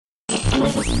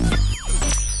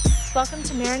Welcome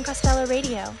to Marin Costello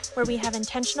Radio, where we have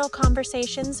intentional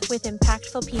conversations with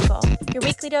impactful people. Your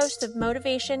weekly dose of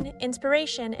motivation,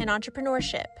 inspiration, and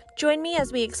entrepreneurship. Join me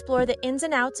as we explore the ins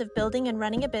and outs of building and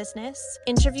running a business,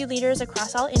 interview leaders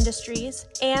across all industries,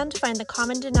 and find the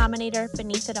common denominator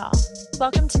beneath it all.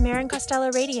 Welcome to Marin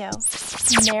Costello Radio.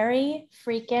 Merry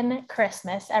freaking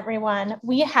Christmas, everyone.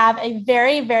 We have a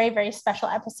very, very, very special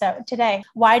episode today.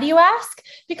 Why do you ask?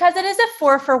 Because it is a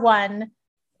 4-for-1.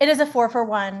 It is a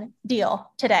 4-for-1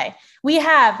 deal today. We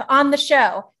have on the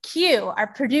show Q, our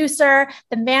producer,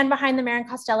 the man behind the Marin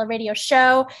Costello Radio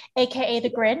Show, aka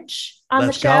the Grinch, on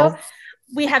the show.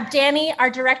 We have Danny, our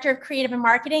director of creative and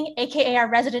marketing, aka our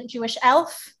resident Jewish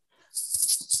elf.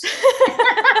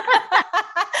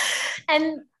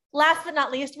 And last but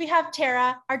not least, we have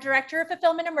Tara, our director of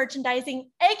fulfillment and merchandising,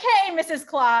 aka Mrs.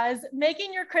 Claus,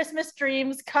 making your Christmas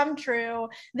dreams come true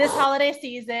this holiday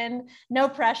season. No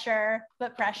pressure,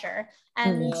 but pressure.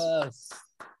 And yes.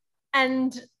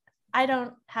 And I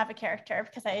don't have a character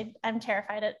because I'm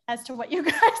terrified as to what you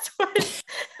guys would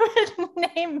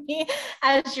name me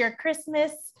as your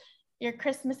Christmas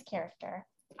character.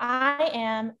 I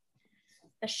am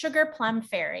the Sugar Plum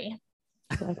Fairy.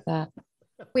 I like that.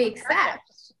 We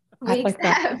accept.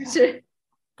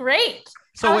 Great.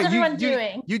 So how's everyone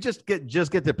doing? You just get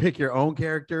to pick your own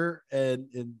character,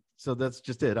 and so that's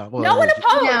just it. Well, no one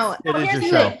opposed. No, it is your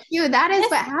show. You, that is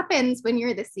what happens when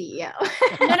you're the CEO.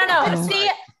 No. See,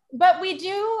 but we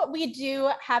do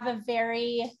have a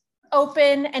very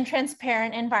open and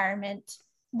transparent environment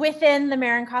within the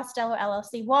Marin Costello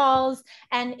LLC walls.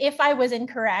 And if I was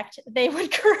incorrect, they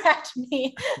would correct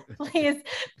me. Please,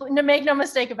 make no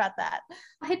mistake about that.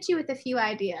 I'll hit you with a few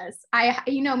ideas.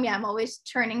 You know me, I'm always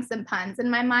churning some puns in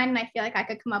my mind, and I feel like I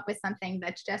could come up with something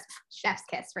that's just chef's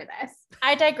kiss for this.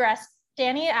 I digress.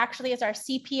 Danny actually is our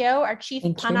CPO, our Chief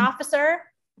Pun Officer.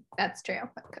 That's true.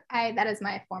 That is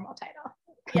my formal title.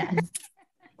 Yes.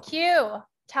 Q,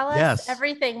 tell us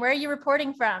everything. Where are you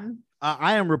reporting from?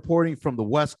 I am reporting from the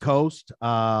West Coast,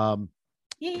 California,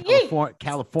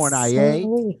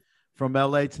 from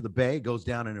LA to the Bay. It goes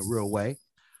down in a real way.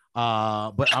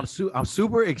 But I'm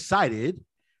super excited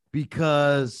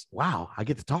because wow, I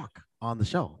get to talk on the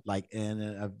show.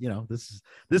 This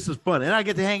is fun, and I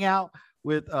get to hang out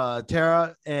with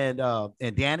Tara and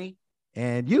Danny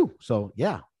and you. So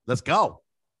yeah, let's go.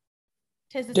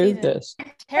 Tis the season. This.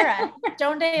 Tara,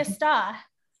 donde está?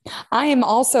 I am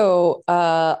also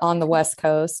on the West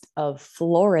Coast of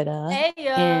Florida.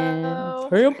 Hey-yo. In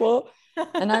Tampa.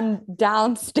 And I'm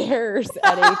downstairs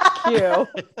at HQ.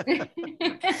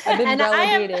 I've been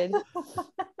relegated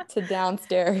to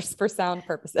downstairs for sound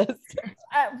purposes.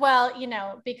 Well,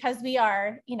 because we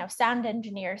are, sound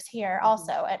engineers here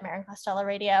also at Marin Costello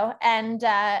Radio. And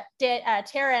Tara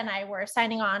and I were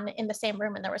signing on in the same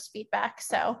room and there was feedback.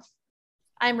 So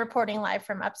I'm reporting live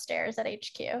from upstairs at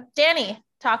HQ. Danny,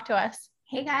 talk to us.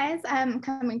 Hey guys, I'm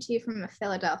coming to you from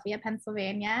Philadelphia,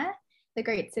 Pennsylvania, the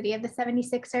great city of the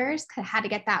 76ers. I had to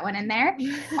get that one in there.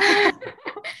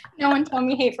 No one told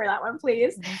me hate for that one,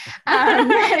 please.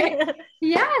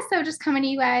 Yeah, so just coming to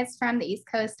you guys from the East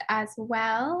Coast as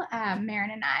well.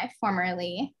 Marin and I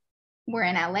formerly were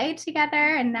in LA together,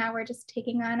 and now we're just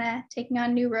taking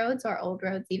on new roads, or old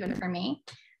roads even for me,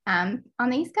 on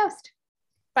the East Coast.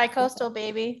 Bi-coastal,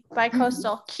 baby.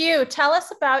 Bi-coastal. Q, tell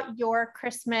us about your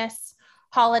Christmas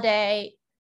holiday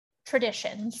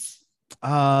traditions.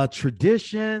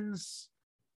 Traditions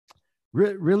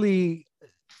really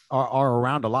are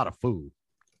around a lot of food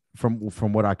from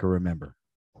what I can remember.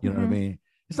 You know what I mean?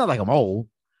 It's not like I'm old,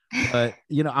 but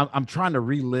I'm trying to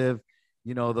relive,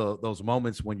 those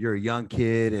moments when you're a young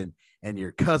kid and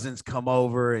your cousins come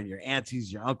over and your aunties,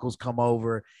 your uncles come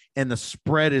over, and the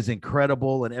spread is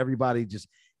incredible and everybody just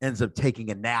ends up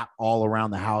taking a nap all around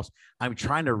the house. I'm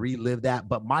trying to relive that,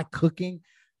 but my cooking,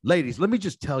 ladies, let me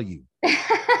just tell you,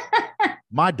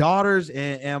 my daughters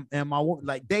and my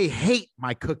woman, they hate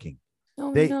my cooking.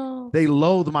 They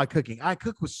loathe my cooking. I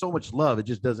cook with so much love. It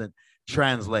just doesn't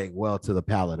translate well to the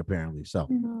palate, apparently. So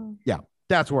yeah,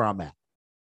 that's where I'm at.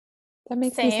 That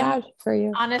makes me sad for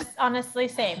you. Honestly,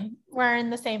 same. We're in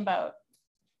the same boat.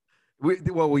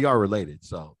 We are related,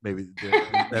 so maybe.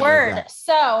 Word.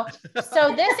 So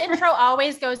this intro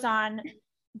always goes on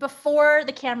before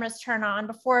the cameras turn on,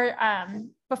 before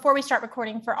we start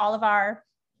recording for all of our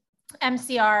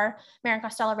MCR Marin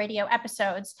Costello Radio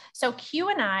episodes. So Q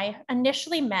and I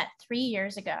initially met 3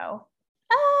 years ago.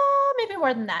 Maybe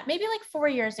more than that. Maybe like 4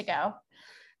 years ago.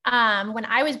 When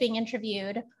I was being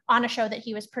interviewed on a show that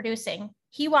he was producing.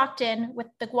 he walked in with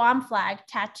the Guam flag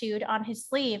tattooed on his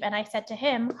sleeve. And I said to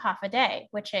him, Hafa,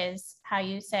 which is how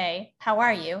you say, how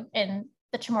are you in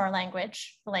the Chamorro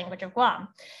language, the language of Guam.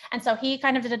 And so he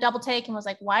kind of did a double take and was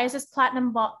like, why is this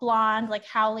platinum blonde, like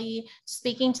Howley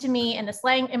speaking to me in this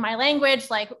in my language?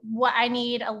 Like, what, I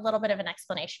need a little bit of an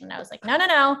explanation. And I was like,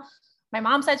 no. My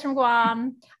mom's side's from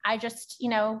Guam. I just,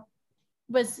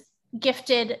 was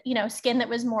gifted, skin that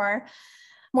was more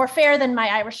fair than my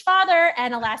Irish father.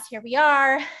 And alas, here we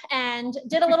are, and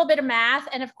did a little bit of math.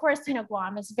 And of course,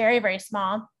 Guam is very, very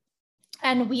small.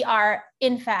 And we are,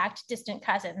 in fact, distant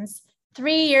cousins.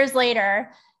 3 years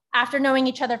later, after knowing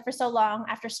each other for so long,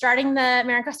 after starting the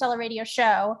Marin Costello radio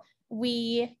show,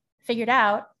 we figured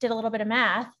out, did a little bit of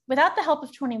math without the help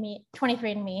of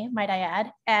 23andMe, might I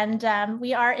add. And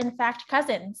we are, in fact,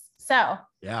 cousins. So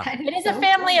yeah, it is a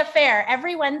family affair.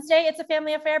 Every Wednesday, it's a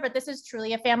family affair, but this is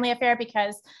truly a family affair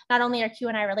because not only are Q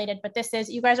and I related, but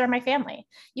you guys are my family.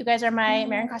 You guys are my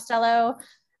Marin Costello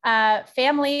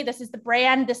family. This is the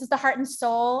brand. This is the heart and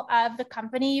soul of the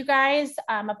company, you guys,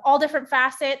 of all different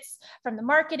facets, from the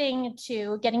marketing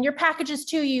to getting your packages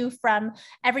to you, from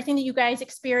everything that you guys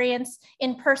experience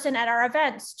in person at our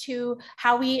events to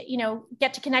how we,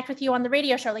 get to connect with you on the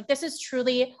radio show. Like, this is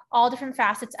truly all different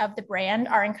facets of the brand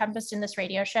are encompassed in this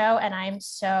radio show. And I'm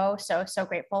so, so, so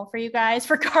grateful for you guys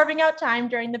for carving out time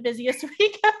during the busiest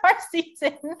week of our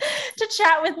season to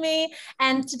chat with me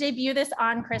and to debut this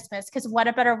on Christmas, because what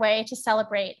a better way to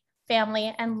celebrate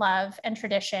family and love and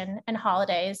tradition and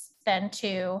holidays than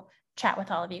to chat with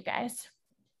all of you guys.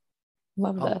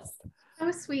 Love this.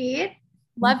 So sweet.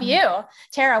 Love you.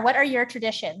 Tara, what are your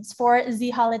traditions for the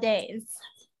holidays?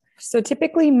 So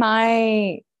typically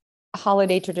my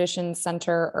holiday traditions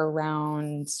center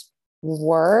around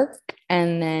work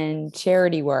and then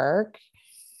charity work.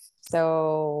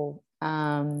 So,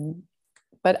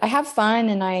 but I have fun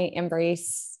and I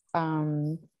embrace,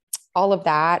 all of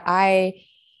that. I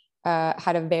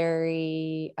had a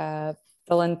very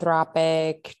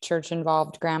philanthropic,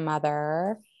 church-involved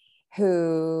grandmother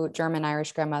German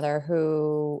Irish grandmother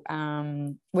who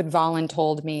would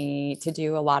voluntold me to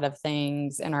do a lot of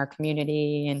things in our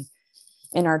community and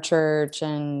in our church.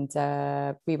 And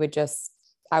I would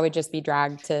just be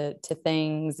dragged to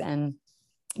things,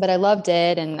 but I loved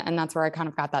it. And that's where I kind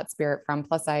of got that spirit from.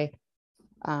 Plus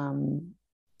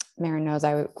Marin knows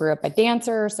I grew up a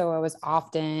dancer, so I was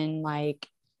often like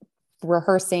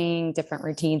rehearsing different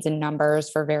routines and numbers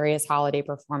for various holiday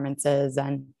performances.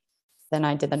 And then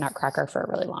I did the Nutcracker for a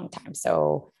really long time.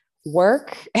 So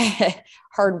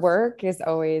hard work is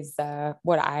always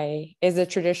is a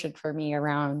tradition for me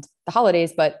around the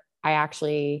holidays, but I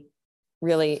actually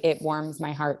it warms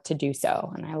my heart to do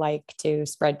so. And I like to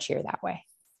spread cheer that way.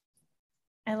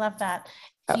 I love that.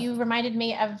 You reminded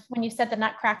me of when you said the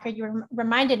Nutcracker, you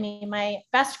reminded me my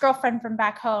best girlfriend from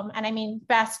back home. And I mean,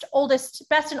 best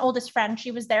and oldest friend.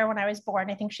 She was there when I was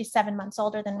born. I think she's 7 months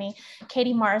older than me.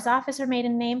 Katie Marzoff is her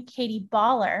maiden name. Katie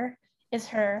Baller is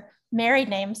her married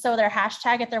name. So their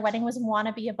hashtag at their wedding was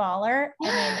 "wanna be a baller." I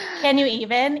mean, can you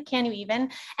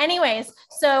even? Anyways,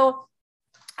 so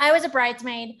I was a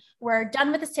bridesmaid. We're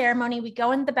done with the ceremony. We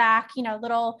go in the back,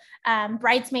 little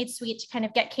bridesmaid suite to kind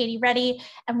of get Katie ready.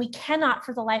 And we cannot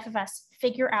for the life of us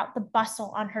figure out the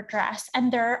bustle on her dress.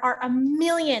 And there are a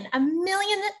million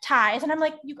ties. And I'm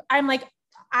like,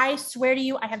 I swear to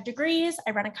you, I have degrees.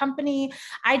 I run a company.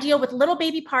 I deal with little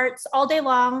baby parts all day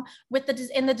long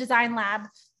in the design lab.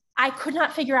 I could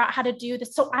not figure out how to do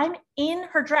this. So I'm in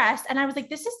her dress and I was like,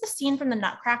 this is the scene from the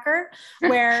Nutcracker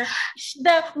where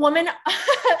the woman,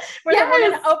 the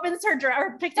woman opens her dress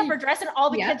or picks up her dress and all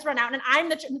the kids run out. And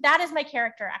that is my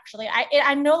character. Actually,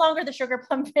 I'm no longer the Sugar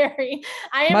Plum Fairy.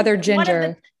 I am Mother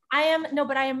Ginger. I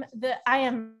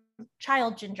am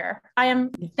Child Ginger. I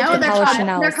am. No,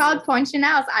 they're called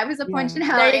Poinchanels. I was a Poinchanel.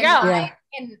 There you go. Yeah.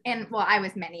 And well, I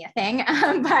was many a thing,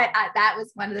 but that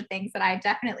was one of the things that I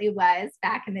definitely was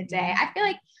back in the day. I feel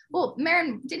like, well,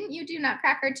 Marin, didn't you do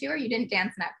Nutcracker too, or you didn't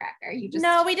dance Nutcracker?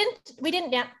 No, we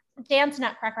didn't dance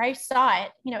Nutcracker. I saw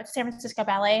it, at San Francisco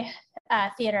Ballet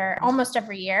Theater almost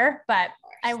every year, but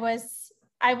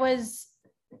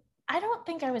I don't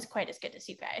think I was quite as good as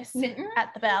you guys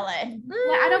at the ballet.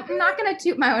 Well, I'm not going to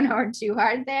toot my own horn too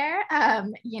hard there.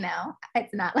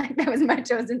 It's not like that was my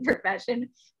chosen profession,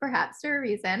 perhaps for a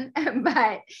reason,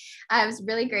 but it was a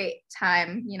really great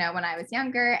time, when I was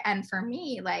younger. And for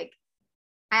me, like,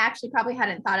 I actually probably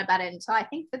hadn't thought about it until I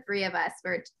think the three of us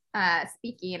were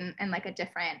speaking in like a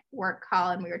different work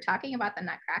call, and we were talking about the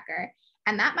Nutcracker.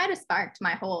 And that might have sparked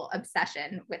my whole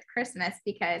obsession with Christmas,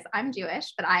 because I'm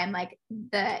Jewish, but I am like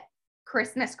the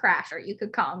Christmas crasher, you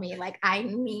could call me. Like, I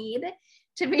need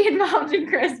to be involved in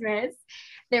Christmas.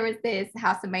 There was this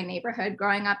house in my neighborhood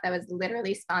growing up that was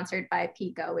literally sponsored by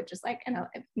Pico, which is like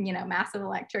massive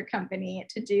electric company,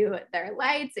 to do their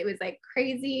lights. It was like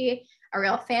crazy, a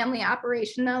real family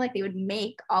operation though. Like they would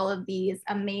make all of these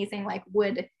amazing like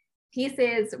wood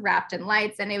pieces wrapped in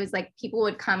lights, and it was like people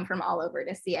would come from all over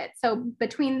to see it. So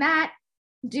between that,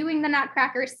 doing the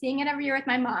Nutcracker, seeing it every year with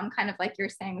my mom, kind of like you're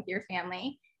saying with your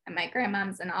family and my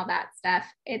grandmom's and all that stuff,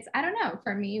 it's, I don't know,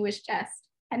 for me it was just,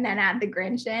 and then add the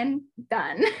Grinch in,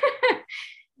 done.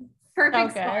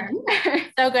 Perfect storm.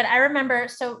 So good. I remember,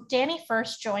 so Danny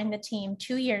first joined the team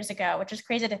 2 years ago, which is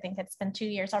crazy to think it's been 2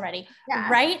 years already,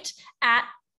 right at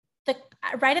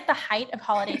the height of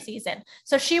holiday season.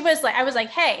 So she was like, I was like,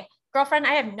 hey, girlfriend,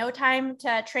 I have no time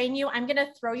to train you. I'm going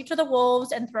to throw you to the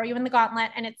wolves and throw you in the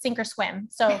gauntlet, and it's sink or swim.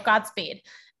 So Godspeed.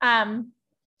 And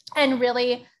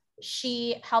really,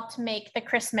 she helped make the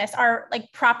Christmas, our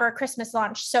like proper Christmas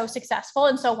launch, so successful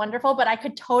and so wonderful. But I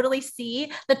could totally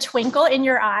see the twinkle in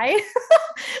your eye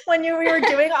when we were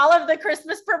doing all of the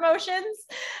Christmas promotions.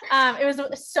 It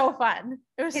was so fun.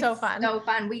 It's so fun.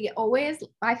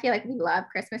 I feel like we love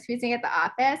Christmas music at the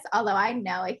office, although I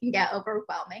know it can get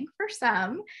overwhelming for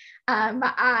some.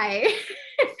 But I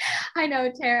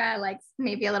know Tara likes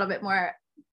maybe a little bit more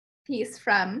piece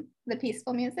from the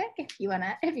peaceful music, if you want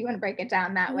to break it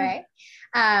down that way.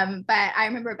 But I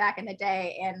remember back in the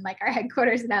day in like our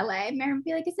headquarters in LA, Mary would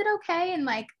be like, is it okay? And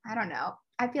like, I don't know.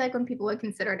 I feel like when people would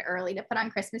consider it early to put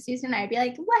on Christmas season, I'd be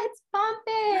like, let's bump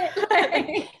it.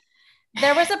 Like,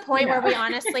 there was a point where we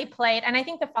honestly played, and I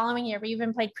think the following year we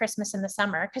even played Christmas in the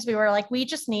summer, because we were like, we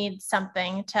just need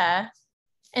something to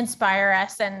inspire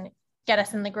us and get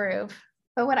us in the groove.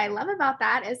 But what I love about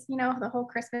that is, the whole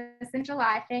Christmas in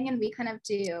July thing, and we kind of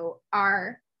do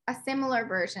a similar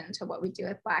version to what we do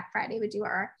with Black Friday. We do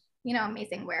our,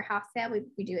 amazing warehouse sale.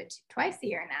 We do it twice a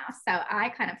year now. So I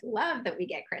kind of love that we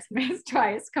get Christmas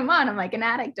twice. Come on, I'm like an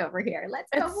addict over here. Let's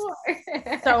go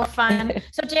more. So fun.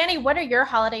 So Danny, what are your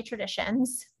holiday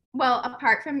traditions? Well,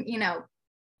 apart from,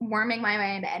 worming my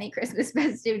way into any Christmas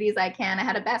festivities I can, I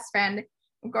had a best friend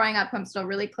growing up who I'm still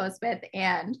really close with,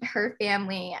 and her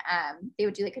family, they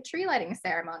would do like a tree lighting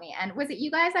ceremony. And was it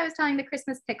you guys I was telling the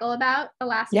Christmas pickle about the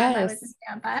last time I was in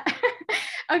Tampa?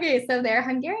 Okay, so they're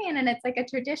Hungarian, and it's like a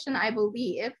tradition, I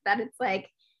believe, that it's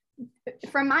like,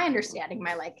 from my understanding,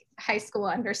 my like high school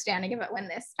understanding of it when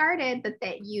this started,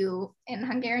 that you, in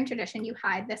Hungarian tradition, you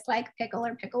hide this like pickle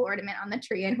or pickle ornament on the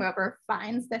tree, and whoever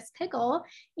finds this pickle,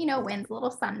 wins a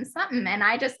little something, something. And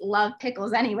I just love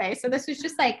pickles anyway. So this was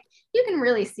just like, you can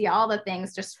really see all the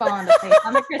things just fall into place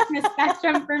on the Christmas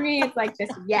spectrum for me. It's like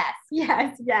just yes.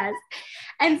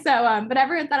 And so, but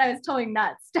everyone thought I was totally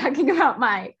nuts talking about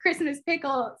my Christmas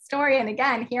pickle story. And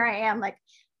again, here I am, like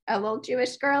a little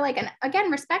Jewish girl, like, and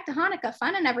again, respect to Hanukkah,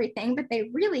 fun and everything, but they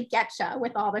really get you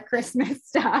with all the Christmas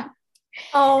stuff.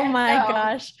 Oh my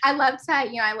gosh. I love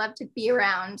to be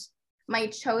around my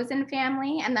chosen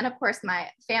family. And then of course my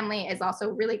family is also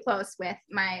really close with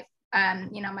my,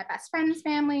 my best friends'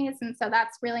 families. And so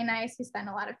that's really nice. We spend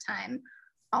a lot of time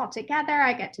all together.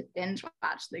 I get to binge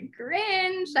watch the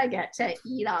Grinch. I get to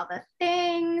eat all the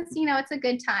things, it's a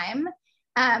good time.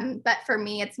 But for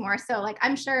me, it's more so like,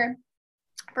 I'm sure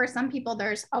for some people,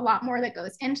 there's a lot more that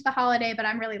goes into the holiday, but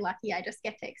I'm really lucky. I just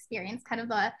get to experience kind of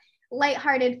the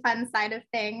lighthearted, fun side of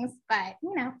things, but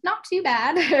not too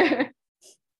bad.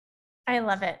 I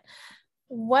love it.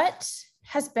 What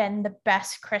has been the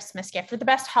best Christmas gift or the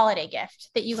best holiday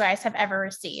gift that you guys have ever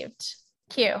received?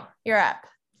 Q, you're up.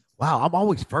 Wow, I'm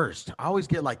always first. I always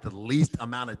get like the least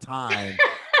amount of time.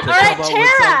 All right,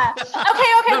 Tara.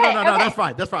 Okay. No, that's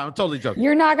fine. I'm totally joking.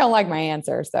 You're not gonna like my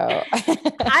answer, so I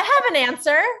have an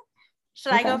answer.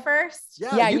 Should I go first?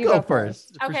 Yeah, you go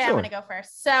first. Okay, sure. I'm gonna go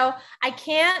first. So I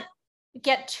can't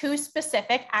get too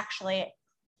specific, actually.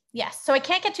 Yes. So I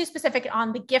can't get too specific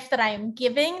on the gift that I am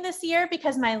giving this year,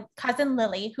 because my cousin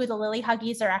Lily, who the Lily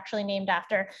Huggies are actually named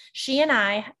after, she and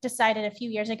I decided a few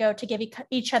years ago to give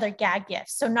each other gag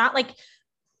gifts. So not like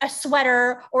a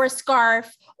sweater or a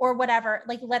scarf or whatever,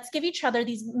 like let's give each other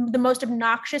the most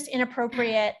obnoxious,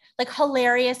 inappropriate, like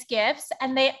hilarious gifts.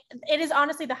 And it is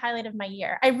honestly the highlight of my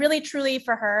year. I really, truly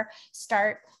for her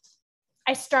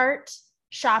I start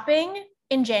shopping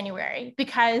in January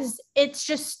because it's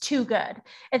just too good.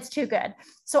 It's too good.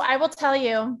 So I will tell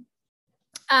you,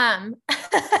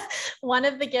 one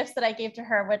of the gifts that I gave to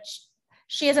her, which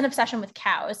she has an obsession with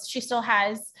cows. She still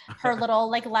has her little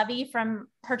like Levy from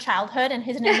her childhood, and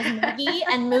his name is Moogie,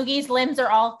 and Moogie's limbs are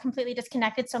all completely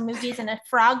disconnected. So Moogie's in a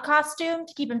frog costume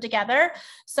to keep him together.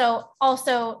 So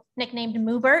also nicknamed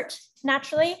Moobert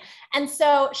naturally. And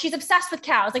so she's obsessed with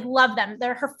cows, like love them.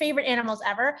 They're her favorite animals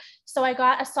ever. So I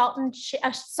got a salt and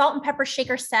pepper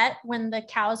shaker set when the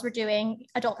cows were doing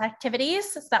adult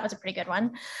activities. So that was a pretty good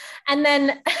one. And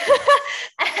then,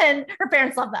 and her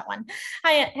parents love that one.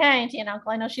 Hi, Auntie and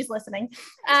Uncle. I know she's listening.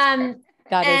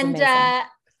 That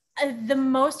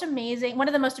is amazing. One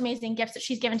of the most amazing gifts that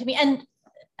she's given to me. And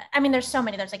I mean, there's so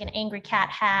many, there's like an angry cat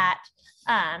hat.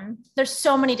 There's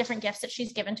so many different gifts that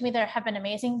she's given to me that have been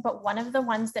amazing. But one of the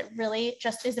ones that really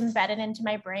just is embedded into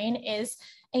my brain is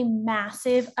a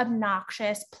massive,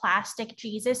 obnoxious plastic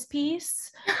Jesus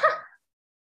piece.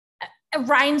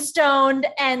 Rhinestoned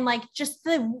and like just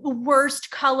the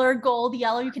worst color gold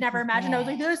yellow you can ever imagine. I was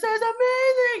like, this is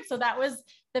amazing. So that was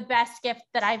the best gift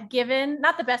that I've given.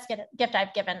 Not the best gift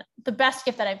I've given. The best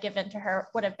gift that I've given to her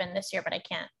would have been this year, but I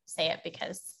can't say it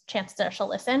because chances are she'll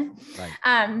listen.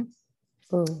 Right.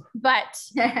 But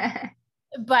yeah,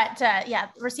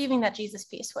 receiving that Jesus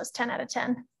piece was 10 out of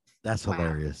 10. That's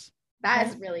hilarious. That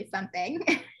is really something.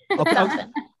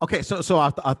 Okay. So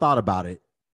I thought about it,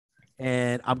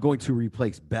 and I'm going to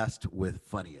replace best with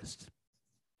funniest.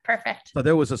 Perfect. So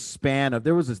there was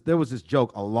this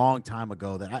joke a long time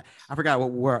ago that I forgot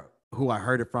who I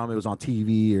heard it from. It was on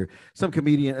TV, or some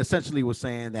comedian essentially was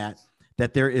saying that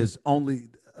there is only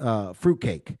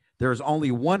fruitcake. There is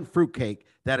only one fruitcake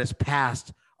that is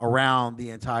passed around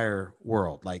the entire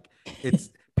world. Like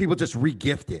it's people just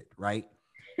regift it, right?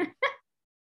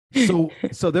 So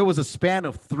there was a span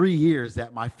of 3 years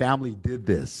that my family did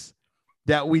this,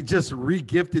 that we just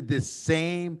regifted this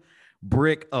same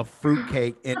brick of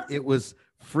fruitcake, and it was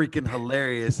freaking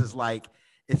hilarious. It's like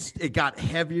it got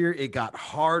heavier, it got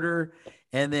harder,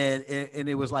 and then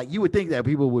it was like, you would think that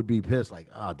people would be pissed, like,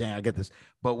 oh damn, I get this,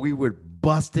 but we were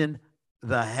busting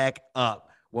the heck up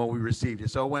when we received it.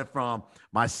 So it went from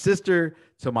my sister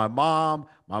to my mom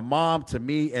to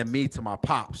me, and me to my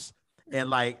pops. And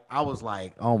like, I was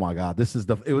like, oh my God,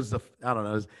 it was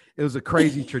a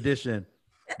crazy tradition.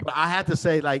 But I had to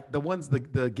say, like,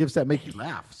 the gifts that make you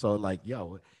laugh. So like,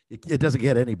 yo, it doesn't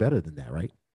get any better than that,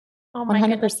 right? Oh my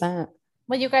 100%. Goodness.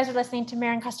 Well, you guys are listening to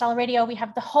Marin Costello Radio. We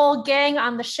have the whole gang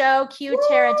on the show, Q,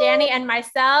 Tara, Danny, and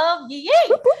myself. Yay!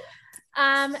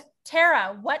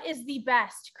 Tara, what is the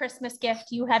best Christmas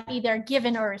gift you have either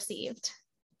given or received?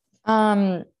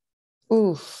 I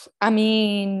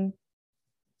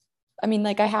mean,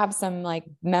 like I have some like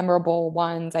memorable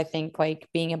ones. I think like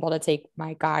being able to take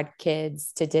my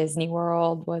godkids to Disney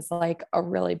World was like a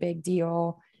really big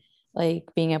deal. Like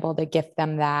being able to gift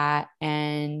them that.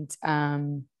 And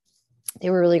they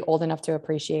were really old enough to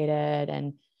appreciate it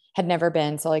and had never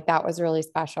been. So like that was really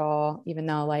special, even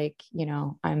though like, you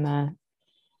know, I'm a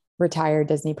retired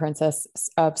Disney princess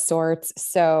of sorts.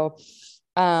 So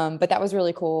but that was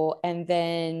really cool. And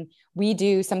then we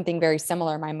do something very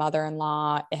similar. My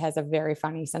mother-in-law has a very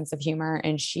funny sense of humor,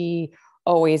 and she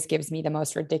always gives me the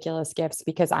most ridiculous gifts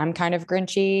because I'm kind of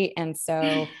grinchy. And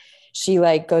so she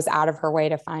like goes out of her way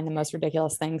to find the most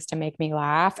ridiculous things to make me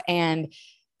laugh. And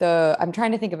I'm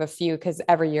trying to think of a few, because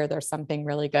every year there's something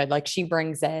really good. Like she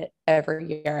brings it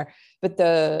every year, but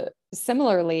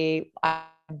similarly,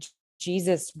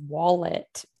 Jesus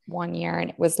wallet one year,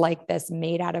 and it was like this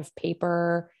made out of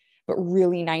paper, but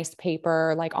really nice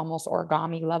paper, like almost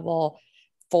origami level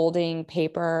folding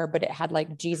paper, but it had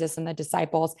like Jesus and the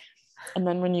disciples. And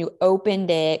then when you opened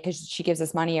it, because she gives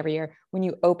us money every year, when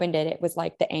you opened it, it was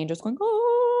like the angels going,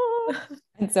 oh.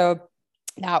 And so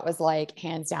that was like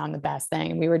hands down the best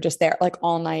thing. We were just there like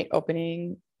all night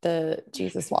opening the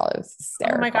Jesus wallet. It was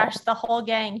hysterical. Oh my gosh, the whole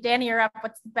gang. Danny, you're up.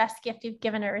 What's the best gift you've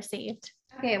given or received?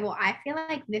 Okay, well, I feel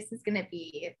like this is going to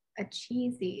be a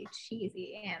cheesy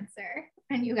answer.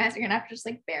 And you guys are going to have to just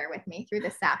like bear with me through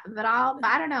the sap of it all. But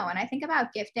I don't know. When I think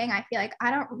about gifting, I feel like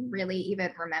I don't really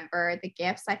even remember the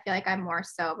gifts. I feel like I more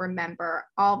so remember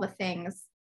all the things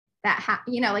that,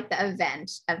 like the event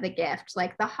of the gift,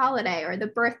 like the holiday or the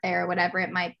birthday or whatever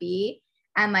it might be.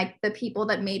 And like the people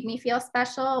that made me feel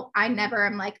special, I never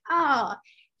am like, oh,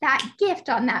 that gift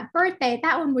on that birthday,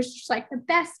 that one was just like the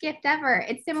best gift ever.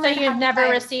 It's similar. So you've never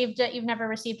received it. You've never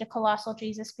received a colossal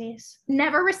Jesus piece.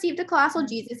 Never received a colossal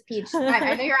Jesus piece.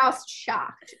 I know you're all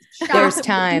shocked. There's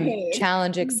time.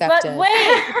 Challenge accepted. But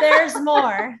wait, there's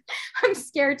more. I'm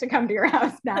scared to come to your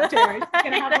house now, Tara. I'm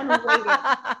gonna have one waiting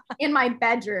in my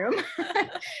bedroom,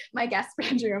 my guest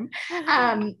bedroom.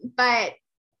 But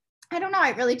I don't know.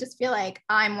 I really just feel like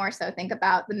I more so think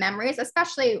about the memories,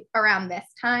 especially around this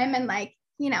time, and like,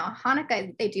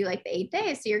 Hanukkah, they do like the 8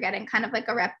 days. So you're getting kind of like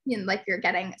like you're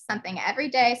getting something every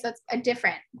day. So it's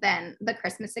different than the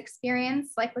Christmas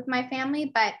experience, like with my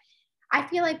family. But I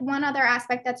feel like one other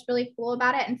aspect that's really cool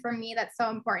about it, and for me, that's so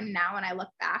important now when I look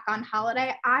back on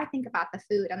holiday, I think about the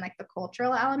food and like the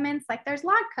cultural elements. Like there's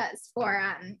latkes for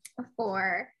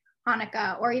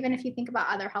Hanukkah, or even if you think about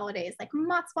other holidays like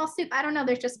matzo soup. I don't know.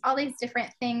 There's just all these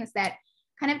different things that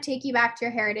kind of take you back to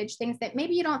your heritage, things that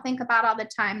maybe you don't think about all the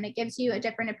time. And it gives you a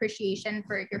different appreciation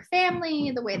for your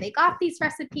family, the way they got these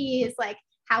recipes, like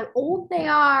how old they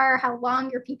are, how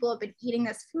long your people have been eating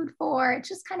this food for. It's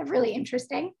just kind of really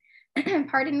interesting.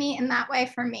 Pardon me, in that way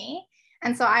for me.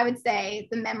 And so I would say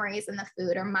the memories and the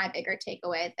food are my bigger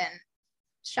takeaway than,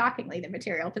 shockingly, the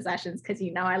material possessions, because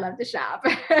I love to shop.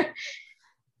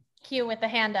 Q with the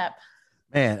hand up.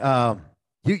 Man,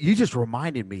 you just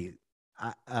reminded me.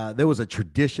 There was a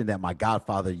tradition that my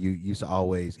godfather used to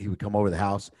always. He would come over the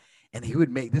house, and he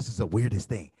would make. This is the weirdest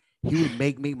thing. He would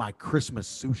make me my Christmas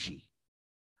sushi.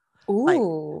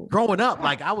 Ooh. Like, growing up,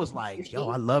 like I was like, yo,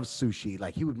 I love sushi.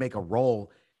 Like he would make a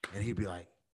roll. And he'd be like,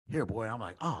 here, boy. I'm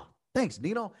like, oh, thanks,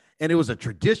 Nino. And it was a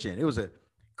tradition. It was a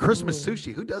Christmas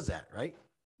sushi. Who does that, right?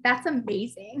 That's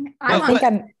amazing.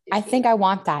 I think I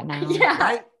want that now. Yeah.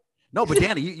 Right? No, but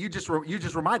Danny, you just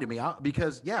reminded me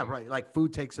because right. Like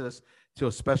food takes us to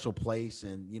a special place,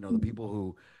 and the people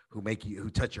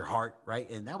who touch your heart, right?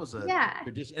 And that was a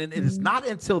tradition. And it is not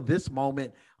until this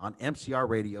moment on MCR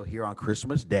Radio here on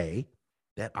Christmas Day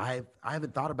that I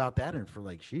haven't thought about that in for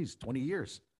 20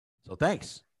 years. So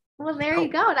thanks. Well, there you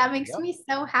go. That makes me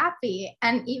so happy.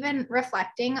 And even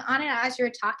reflecting on it as you're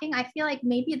talking, I feel like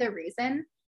maybe the reason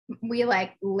we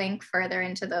link further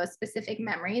into those specific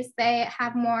memories, they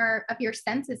have more of your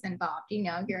senses involved,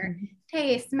 your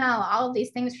taste, smell, all of these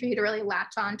things for you to really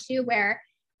latch on to,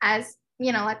 whereas,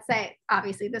 let's say,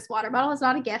 obviously this water bottle is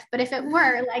not a gift, but if it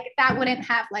were, that wouldn't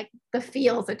have the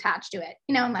feels attached to it,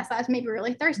 unless I was maybe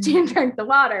really thirsty and drank the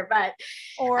water. But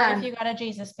or if you got a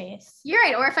Jesus piece. You're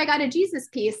right. Or if I got a Jesus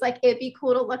piece, it'd be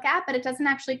cool to look at, but it doesn't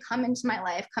actually come into my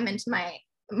life, come into my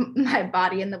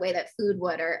body in the way that food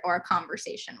would or a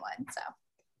conversation would. So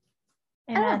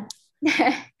Amen.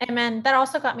 Amen. That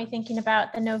also got me thinking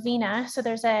about the novena. So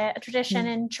there's a tradition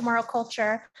in Chamorro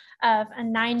culture of a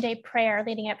 9-day prayer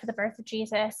leading up to the birth of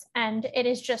Jesus. And it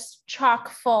is just chock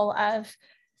full of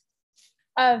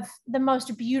the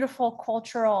most beautiful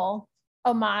cultural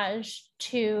homage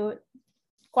to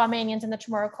Guamanians and the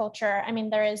Chamorro culture. I mean,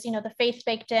 there is, the faith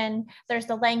baked in, there's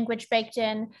the language baked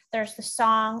in, there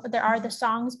are the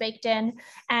songs baked in.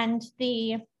 And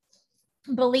the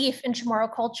belief in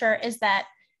Chamorro culture is that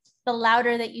the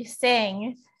louder that you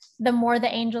sing, the more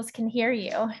the angels can hear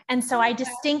you. And so I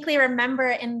distinctly remember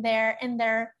in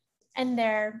their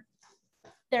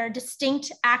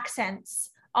distinct accents,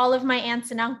 all of my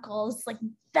aunts and uncles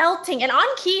belting, and on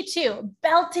key too,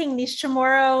 belting these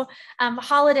Chamorro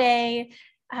holiday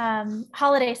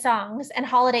songs and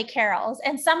holiday carols.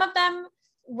 And some of them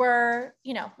were,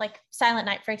 like Silent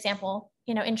Night, for example,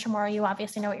 in Chamorro, you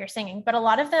obviously know what you're singing, but a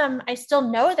lot of them, I still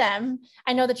know them.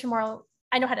 I know the Chamorro,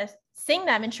 I know how to sing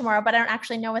them in Chamorro, but I don't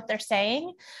actually know what they're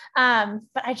saying. But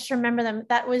I just remember them.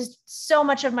 That was so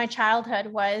much of my childhood,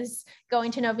 was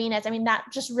going to novenas. I mean, that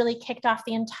just really kicked off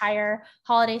the entire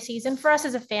holiday season for us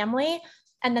as a family.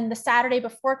 And then the Saturday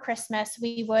before Christmas,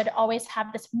 we would always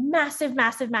have this massive,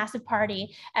 massive, massive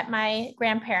party at my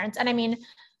grandparents'. And I mean,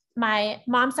 my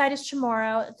mom's side is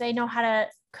Chamorro. They know how to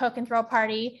cook and throw a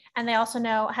party, and they also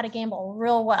know how to gamble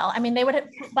real well. I mean, they would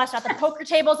bust out the poker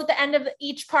tables at the end of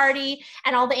each party,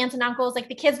 and all the aunts and uncles,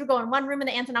 the kids would go in one room and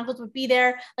the aunts and uncles would be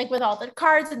there with all the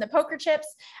cards and the poker chips.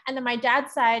 And then my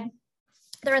dad's side,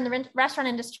 they're in the restaurant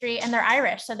industry and they're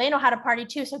Irish, so they know how to party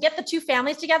too. So get the two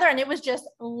families together and it was just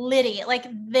litty.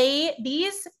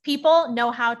 These people know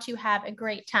how to have a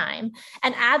great time,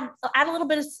 and add a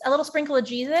little sprinkle of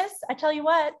Jesus. I tell you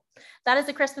what, that is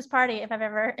a Christmas party if I've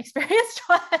ever experienced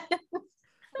one.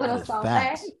 Little salt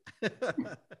there.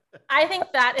 I think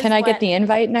that is. Can I get the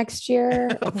invite next year?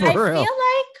 I feel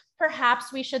like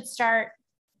perhaps we should start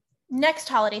next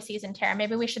holiday season, Tara.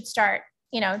 Maybe we should start,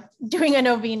 doing a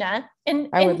novena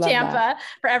in Tampa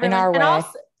for everyone.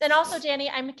 And also, Danny,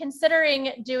 I'm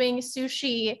considering doing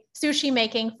sushi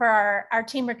making for our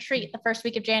team retreat the first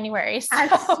week of January. So.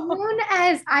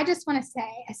 I just want to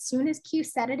say, as soon as Q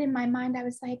said it in my mind, I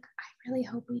was like, I really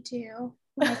hope we do.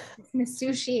 Christmas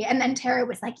sushi. And then Tara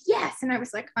was like, yes. And I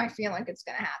was like, I feel like it's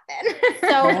going to happen.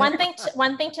 So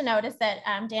one thing to note is that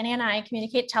Danny and I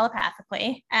communicate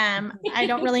telepathically. I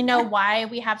don't really know why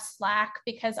we have Slack,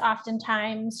 because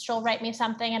oftentimes she'll write me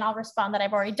something and I'll respond that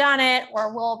I've already done it,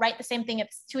 or we'll write the same thing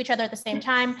to each other at the same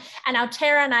time. And now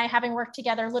Tara and I, having worked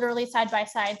together literally side by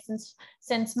side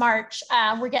since March,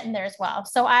 we're getting there as well.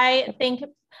 So I think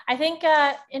I think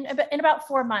in about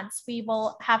 4 months, we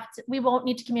won't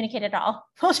need to communicate at all.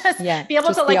 We'll just be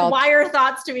able to like wire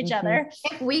thoughts to each other.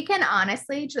 If we can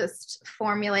honestly just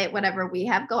formulate whatever we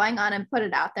have going on and put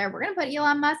it out there, we're going to put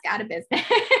Elon Musk out of business.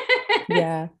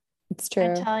 Yeah, it's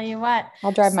true. I tell you what,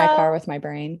 I'll drive my car with my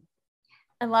brain.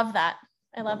 I love that.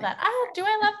 Do I love that?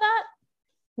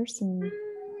 There's some...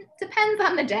 Depends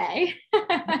on the day.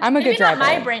 I'm a good driver.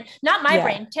 Not my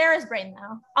brain. Tara's brain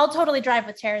though. I'll totally drive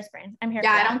with Tara's brain. I'm here.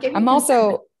 Yeah, I'm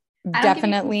also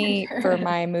definitely for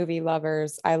my movie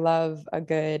lovers. I love a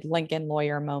good Lincoln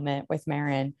Lawyer moment with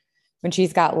Marin when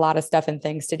she's got a lot of stuff and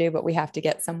things to do, but we have to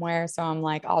get somewhere. So I'm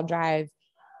like, I'll drive,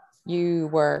 you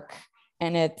work.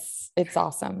 And it's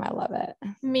awesome. I love it.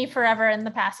 Me forever in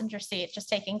the passenger seat, just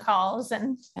taking calls.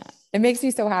 And it makes me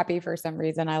so happy for some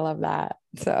reason. I love that.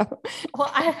 So,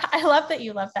 well, I love that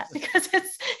you love that because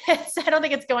it's, I don't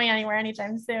think it's going anywhere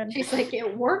anytime soon. She's like,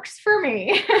 it works for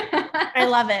me. I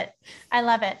love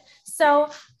it. So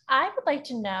I would like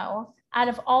to know, out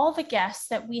of all the guests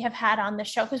that we have had on the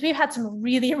show, because we've had some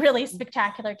really, really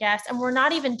spectacular guests, and we're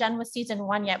not even done with season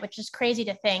 1 yet, which is crazy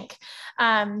to think.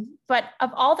 But of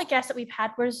all the guests that we've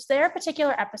had, was there a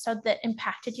particular episode that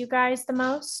impacted you guys the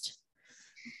most?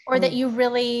 Or that you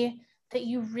really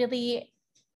it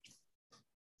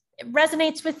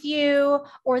resonates with you,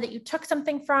 or that you took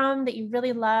something from that you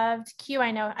really loved? Q,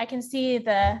 I know I can see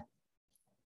the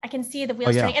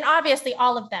wheels turning, and obviously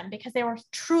all of them, because they were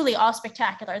truly all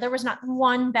spectacular. There was not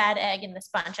one bad egg in this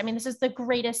bunch. I mean, this is the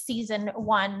greatest season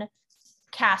 1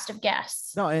 cast of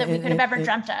guests that we could have ever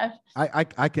dreamt of.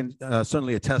 I can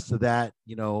certainly attest to that.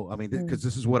 You know, I mean, because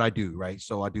this is what I do, right?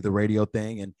 So I do the radio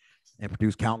thing and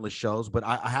produce countless shows. But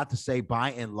I have to say,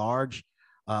 by and large,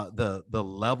 the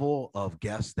level of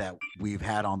guests that we've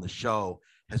had on the show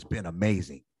has been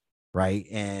amazing. Right.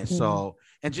 And so,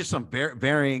 and just some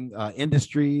varying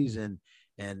industries and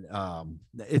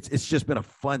it's just been a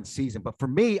fun season. But for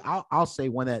me, I'll say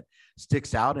one that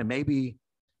sticks out, and maybe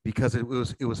because it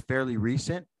was fairly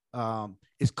recent,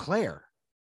 is Claire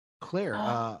Van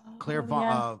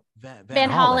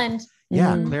Holland.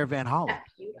 Yeah. Claire Van Holland,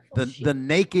 the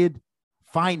naked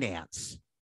finance,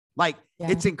 like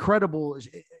it's incredible.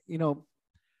 You know,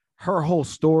 her whole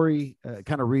story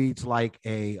kind of reads like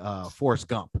a Forrest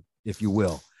Gump, if you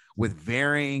will, with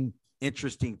varying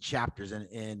interesting chapters.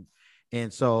 And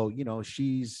so, you know,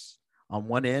 she's on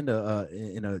one end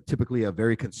in a typically a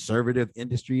very conservative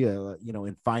industry, you know,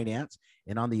 in finance.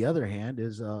 And on the other hand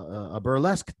is a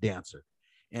burlesque dancer.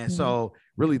 And so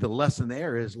really the lesson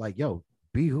there is like, yo,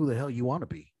 be who the hell you want to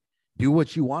be. Do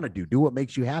what you want to do what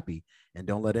makes you happy, and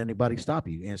don't let anybody stop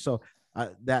you. And so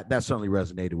that certainly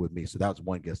resonated with me. So that was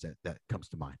one guess that comes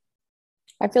to mind.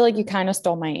 I feel like you kind of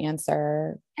stole my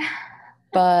answer,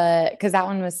 but because that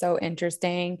one was so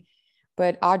interesting.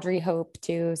 But Audrey Hope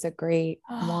too is a great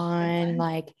one.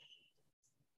 Like,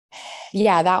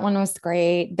 yeah, that one was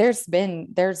great. There's been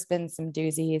some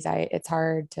doozies. It's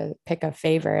hard to pick a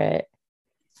favorite.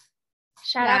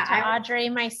 Shout out to Audrey,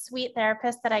 my sweet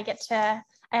therapist that I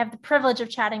have the privilege of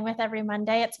chatting with every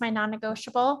Monday. It's my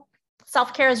non-negotiable.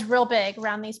 Self-care is real big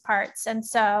around these parts. And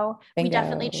so we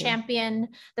definitely champion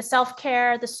the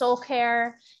self-care, the soul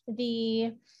care,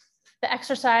 the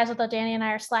exercise, although Danny and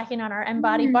I are slacking on our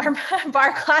Embody bar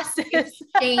classes. It's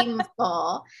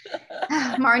shameful.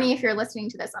 Marnie, if you're listening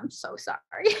to this, I'm so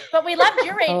sorry. But we loved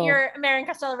your Marin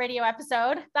Costello radio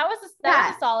episode. That was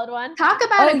a solid one. Talk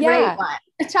about a great one.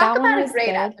 Talk about a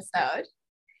great episode.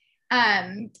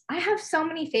 I have so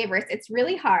many favorites. It's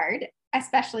really hard,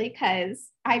 especially because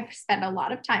I've spent a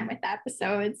lot of time with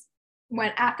episodes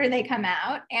after they come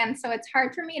out. And so it's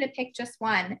hard for me to pick just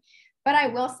one. But I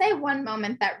will say one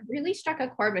moment that really struck a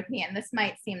chord with me, and this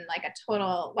might seem like a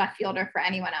total left fielder for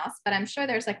anyone else, but I'm sure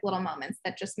there's like little moments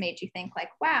that just made you think like,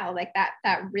 wow, like that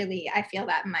really, I feel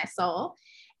that in my soul.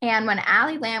 And when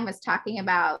Allie Lamb was talking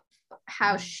about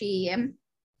how she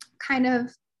kind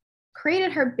of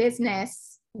created her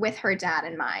business with her dad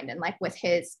in mind, and like with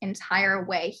his entire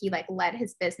way he like led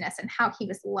his business, and how he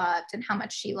was loved and how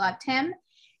much she loved him.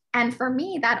 And for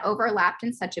me, that overlapped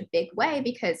in such a big way,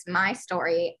 because my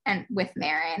story and with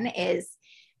Marin is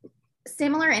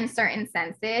similar in certain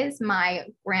senses. My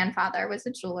grandfather was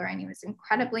a jeweler, and he was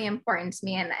incredibly important to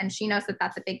me. And she knows that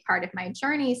that's a big part of my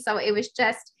journey. So it was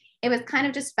kind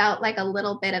of just felt like a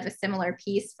little bit of a similar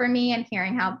piece for me, and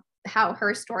hearing how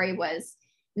her story was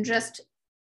just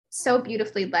so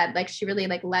beautifully led. Like she really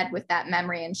like led with that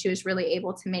memory, and she was really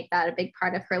able to make that a big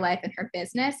part of her life and her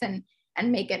business, and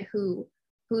make it who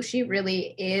she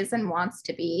really is and wants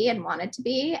to be and wanted to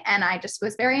be. And I just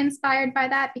was very inspired by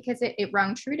that, because it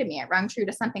rung true to me. It rung true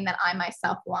to something that I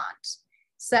myself want.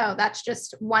 So that's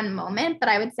just one moment, but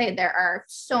I would say there are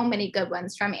so many good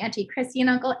ones, from Auntie Chrissy and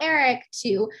Uncle Eric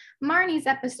to Marnie's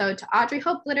episode to Audrey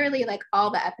Hope. Literally, like, all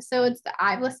the episodes that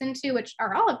I've listened to, which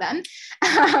are all of them,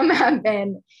 have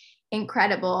been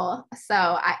incredible.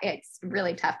 So it's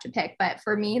really tough to pick, but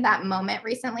for me, that moment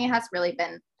recently has really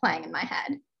been playing in my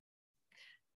head.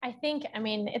 I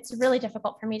mean, it's really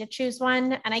difficult for me to choose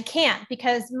one, and I can't,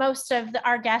 because most of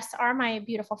our guests are my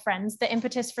beautiful friends. The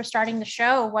impetus for starting the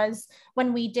show was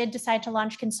when we did decide to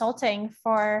launch consulting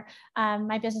for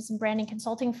my business and branding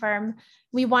consulting firm.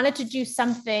 We wanted to do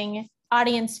something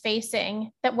audience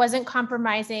facing that wasn't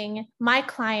compromising my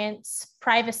clients'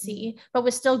 privacy, but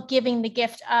was still giving the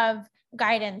gift of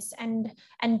guidance and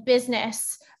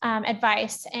business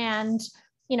advice and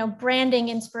branding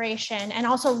inspiration, and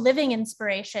also living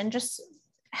inspiration, just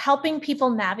helping people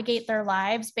navigate their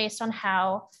lives based on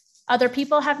how other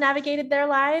people have navigated their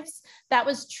lives. That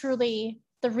was truly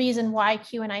the reason why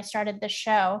Q and I started this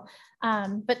show.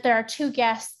 But there are two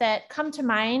guests that come to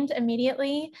mind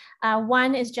immediately.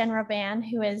 One is Jen Robban,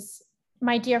 who is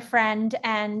my dear friend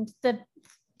and the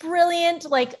brilliant,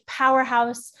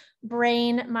 powerhouse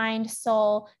brain, mind,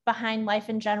 soul behind Life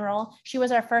in General. She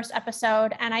was our first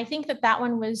episode. And I think that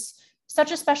one was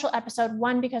such a special episode.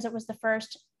 One, because it was the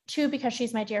first. Two, because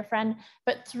she's my dear friend.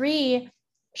 But three,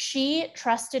 she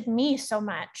trusted me so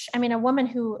much. I mean, a woman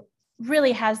who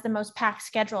really has the most packed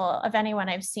schedule of anyone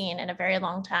I've seen in a very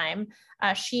long time.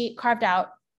 She carved out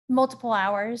multiple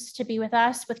hours to be with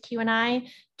us, with Q and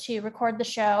I, to record the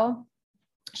show.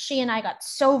 She and I got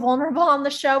so vulnerable on the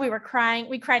show. We were crying.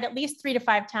 We cried at least 3 to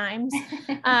 5 times.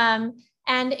 And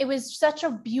it was such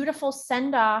a beautiful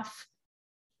send-off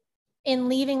in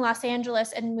leaving Los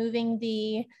Angeles and moving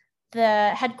the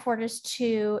headquarters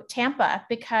to Tampa,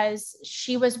 because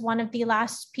she was one of the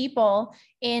last people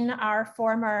in our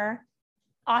former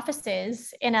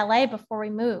offices in LA before we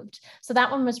moved. So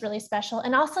that one was really special.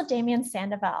 And also Damien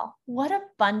Sandoval. What a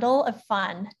bundle of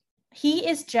fun. He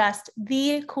is just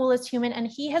the coolest human, and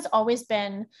he has always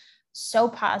been so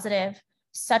positive,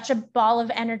 such a ball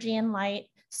of energy and light,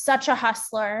 such a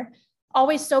hustler,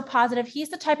 always so positive. He's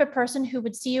the type of person who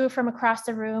would see you from across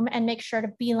the room and make sure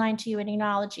to beeline to you and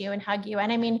acknowledge you and hug you. And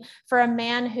I mean, for a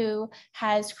man who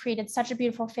has created such a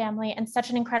beautiful family and such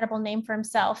an incredible name for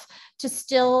himself, to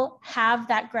still have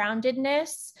that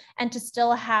groundedness and to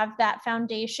still have that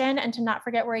foundation and to not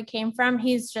forget where he came from,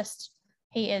 he is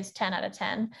 10 out of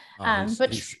 10.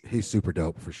 But he's super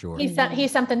dope for sure.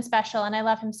 He's something special, and I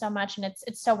love him so much. And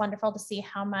it's so wonderful to see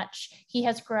how much he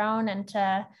has grown, and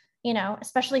to,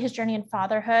 especially his journey in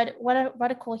fatherhood.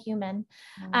 What a cool human.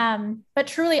 But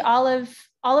truly all of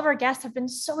our guests have been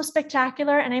so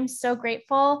spectacular, and I'm so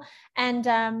grateful. And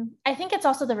I think it's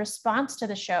also the response to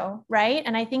the show, right?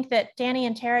 And I think that Danny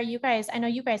and Tara, I know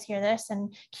you guys hear this,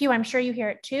 and Q, I'm sure you hear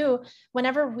it too.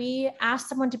 Whenever we ask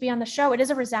someone to be on the show, it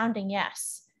is a resounding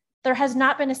yes. There has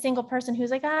not been a single person who's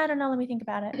like, I don't know, let me think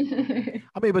about it.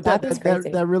 I mean, but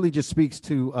that really just speaks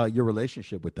to your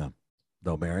relationship with them,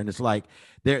 though, Maren. It's like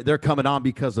they're coming on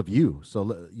because of you.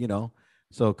 So,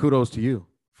 so kudos to you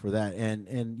for that. And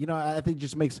I think it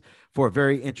just makes for a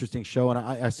very interesting show. And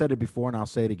I said it before, and I'll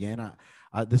say it again.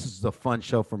 This is a fun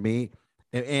show for me.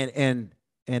 And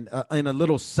in a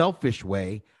little selfish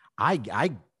way, I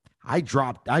get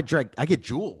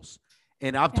jewels.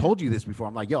 And I've told you this before.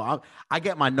 I'm like, yo, I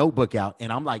get my notebook out,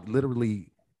 and I'm like, literally,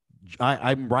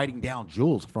 I'm writing down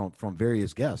jewels from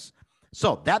various guests.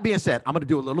 So that being said, I'm going to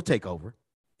do a little takeover,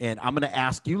 and I'm going to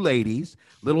ask you ladies,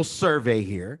 little survey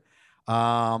here.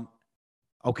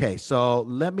 Okay, so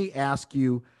let me ask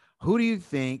you, who do you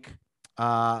think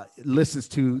listens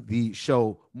to the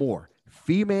show more?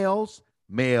 Females,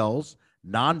 males,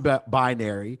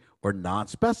 non-binary, or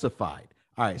non-specified?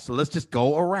 All right, so let's just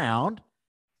go around.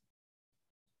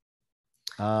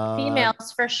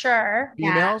 Females for sure.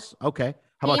 Females? Yeah. Okay.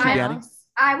 How about you, Danny?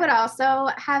 I would also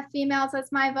have females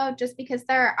as my vote, just because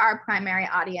they're our primary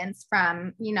audience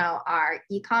from, our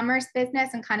e-commerce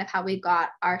business and kind of how we got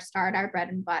our start, our bread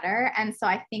and butter. And so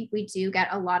I think we do get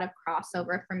a lot of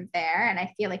crossover from there. And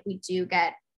I feel like we do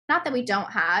get, not that we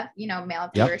don't have,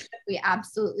 male viewership, we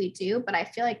absolutely do, but I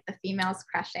feel like the females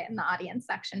crush it in the audience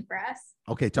section for us.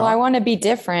 Okay, Tom. Well, I want to be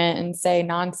different and say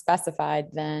non-specified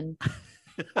then.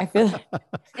 I feel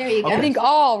there you go. I think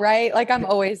all, right? Like I'm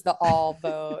always the all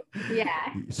vote.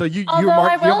 Yeah. So you're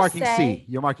marking C.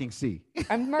 You're marking C.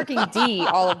 I'm marking D,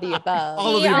 all of the above.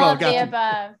 All of the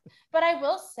above. But I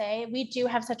will say we do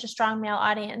have such a strong male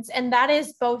audience, and that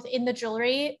is both in the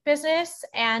jewelry business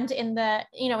and in the,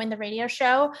 in the radio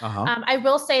show. I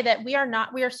will say that we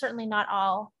are certainly not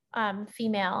all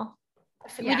female.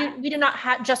 Yeah. We do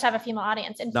not just have a female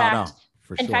audience. In fact,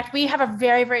 For In sure. fact, we have a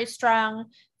very, very strong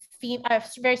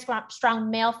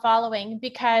strong male following,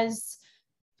 because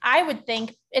I would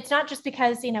think it's not just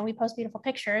because, we post beautiful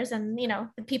pictures and,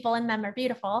 the people in them are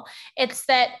beautiful. It's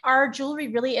that our jewelry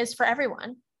really is for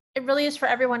everyone. It really is for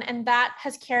everyone. And that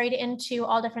has carried into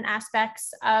all different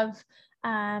aspects of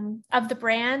the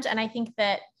brand. And I think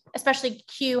that especially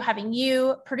Q, having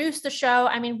you produce the show,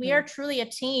 I mean, we are truly a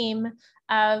team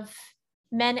of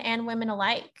men and women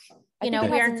alike. I think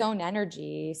it has its own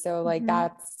energy. So like,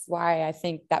 that's why I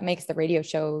think that makes the radio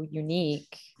show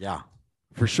unique. Yeah,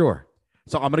 for sure.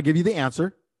 So I'm going to give you the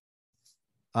answer.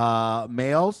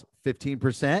 Males,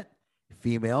 15%,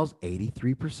 females,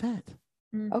 83%.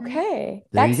 Okay.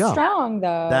 There That's you go. strong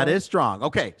though. That is strong.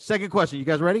 Okay. Second question. You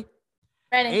guys ready?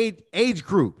 Ready. Age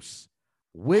groups.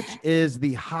 Which is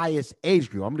the highest age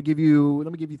group? Let me give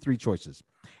you three choices.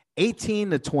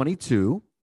 18 to 22,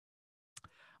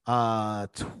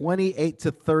 28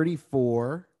 to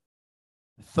 34,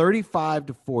 35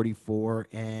 to 44,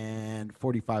 and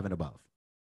 45 and above.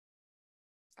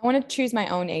 I want to choose my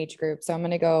own age group. So I'm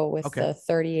going to go with the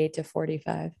 38 to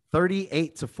 45.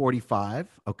 38 to 45.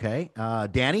 Okay.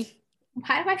 Danny?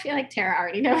 Why do I feel like Tara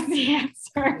already knows the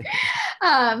answer?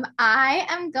 I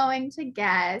am going to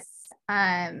guess,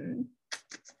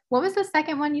 what was the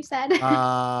second one you said?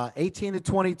 18 to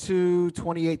 22,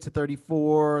 28 to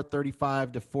 34,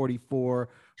 35 to 44,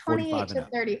 28 to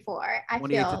 34. I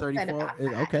 28 feel to 34. good about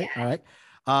that. Okay. Yeah. All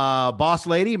right. Boss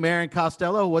lady, Marion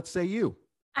Costello, what say you?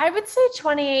 I would say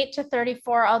 28 to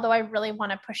 34, although I really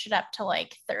want to push it up to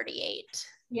like 38.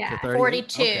 Yeah.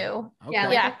 42. Okay.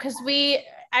 Yeah. Because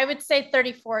I would say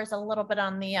 34 is a little bit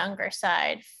on the younger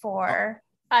side for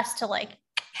us to like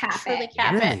truly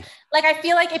cap it. Like, I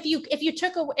feel like if you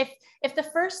took if the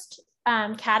first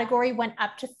category went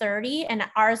up to 30 and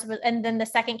ours was, and then the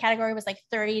second category was like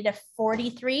 30 to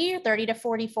 43, 30 to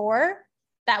 44,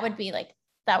 that would be like,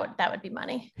 that would be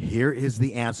money. Here is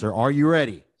the answer. Are you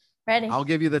ready? Ready. I'll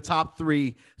give you the top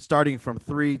three, starting from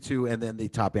 3, 2, and then the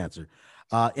top answer.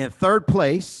 In third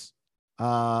place,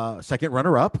 second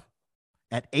runner-up,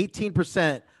 at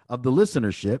 18% of the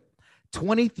listenership,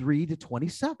 23 to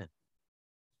 27.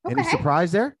 Any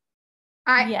surprise there?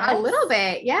 A little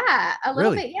bit, yeah. A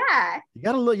little bit, yeah.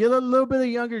 You're a little bit of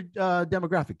younger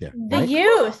demographic there. The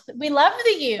youth. We love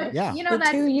the youth. Yeah. We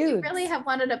really have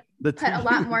wanted to put a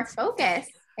lot more focus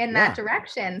in that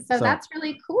direction. So that's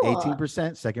really cool.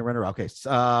 18%, second runner-up. Okay.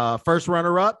 First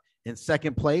runner-up in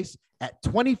second place at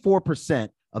 24%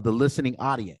 of the listening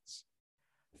audience,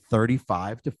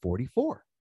 35 to 44.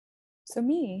 So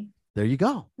me. There you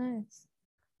go. Nice.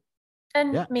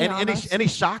 And me any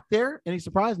shock there? Any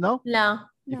surprise? No.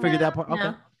 You figured that part. Okay.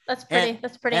 No. That's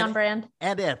pretty on brand.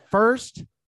 And at first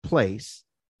place,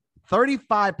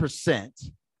 35%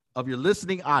 of your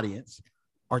listening audience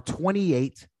are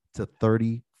 28 to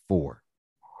 34.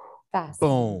 Fast.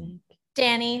 Boom.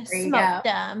 Danny smoked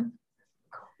them.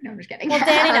 No, I'm just kidding. Well,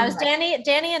 Danny knows.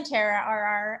 Danny and Tara are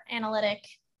our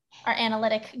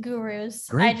analytic gurus.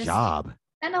 Great job.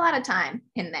 Spend a lot of time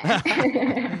in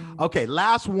there. Okay,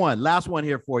 last one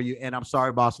here for you. And I'm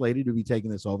sorry, boss lady, to be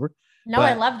taking this over. No,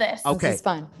 I love this. Okay, this is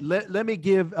fun. Let me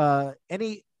give I'm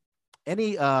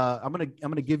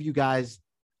gonna give you guys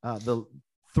the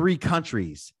 3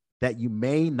 countries that you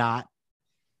may not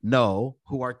know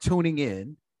who are tuning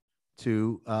in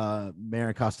to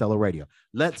Marion Costello Radio.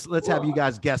 Let's have you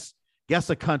guys guess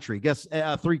a country. Guess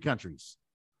 3 countries.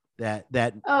 That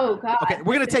oh god. Okay,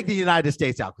 we're gonna take the United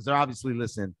States out because they're obviously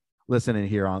listening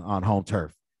here on home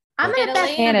turf. I'm gonna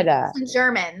bet Canada. Some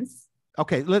Germans.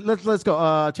 Okay, let's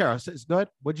go. Tara, go ahead.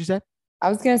 What'd you say? I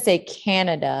was gonna say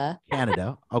Canada.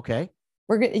 Canada. Okay.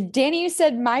 Danny, you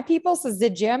said my people, so the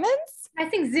Germans? I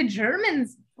think the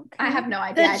Germans. Okay. I have no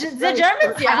idea. The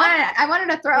Germans. Yeah. I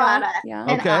wanted to throw out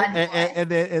okay,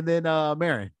 and then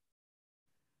Marion.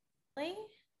 Italy.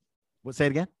 What? Say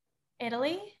it again.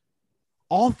 Italy.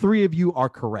 All 3 of you are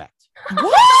correct.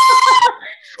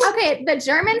 Okay, the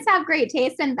Germans have great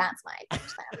taste, and that's my.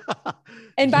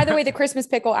 And by the way, the Christmas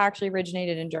pickle actually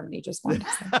originated in Germany. Just wanted to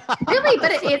say. Really,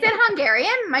 but is it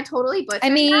Hungarian? Am I totally butchering? I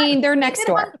mean, they're next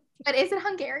door. But is it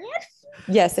Hungarian?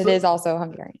 Yes, it is also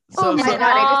Hungarian. Oh my God! It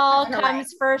all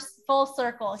comes first full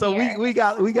circle. So here. we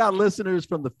got listeners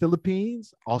from the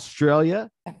Philippines,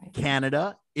 Australia,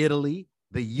 Canada, Italy,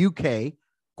 the UK,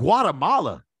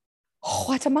 Guatemala. Oh,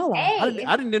 Guatemala. Hey.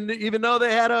 I didn't even know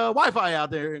they had a Wi-Fi out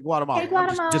there in Guatemala. Hey,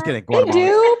 Guatemala. I'm just kidding. They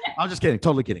do. I'm just kidding.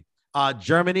 Totally kidding.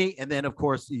 Germany, and then of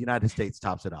course the United States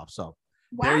tops it off. So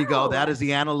there you go. That is the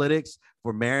analytics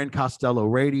for Marion Costello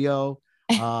Radio.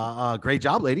 Great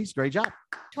job, ladies. Great job.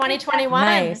 2021.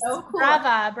 Nice. So cool.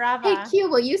 Brava. Hey, Q,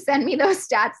 will you send me those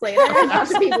stats later? Not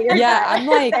to be weird. Yeah, but I'm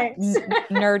like thanks.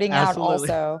 nerding out Absolutely.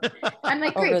 also. I'm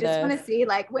like, over great. Just want to this. see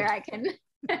like where I can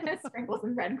sprinkle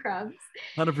some breadcrumbs.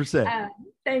 100%.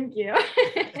 Thank you.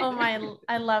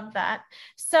 I love that.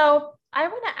 So I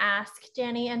want to ask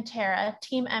Danny and Tara,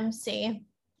 Team MC,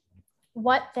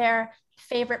 what their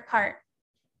favorite part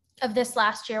of this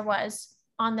last year was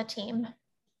on the team.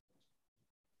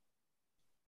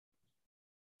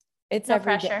 It's No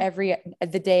every pressure.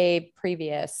 the day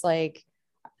previous. Like,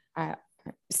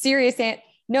 serious.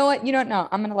 Know what? You don't know.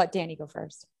 I'm gonna let Danny go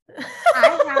first.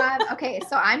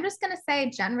 So I'm just going to say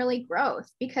generally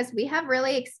growth, because we have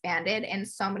really expanded in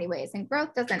so many ways, and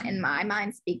growth doesn't, in my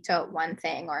mind, speak to one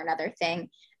thing or another thing.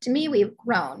 To me, we've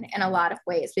grown in a lot of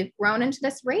ways. We've grown into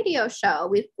this radio show.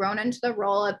 We've grown into the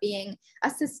role of being a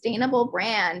sustainable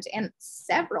brand in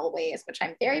several ways, which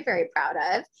I'm very, very proud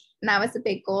of. And that was a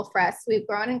big goal for us. We've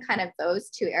grown in kind of those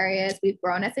two areas. We've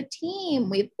grown as a team.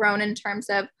 We've grown in terms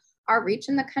of our reach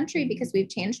in the country because we've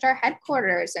changed our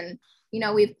headquarters, and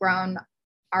we've grown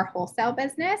our wholesale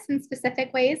business in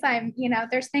specific ways.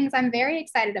 There's things I'm very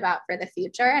excited about for the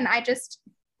future. And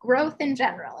growth in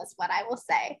general is what I will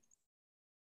say.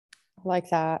 I like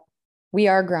that. We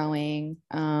are growing,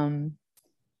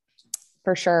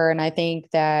 for sure. And I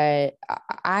think that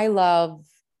I love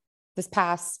this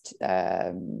past,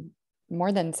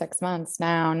 more than 6 months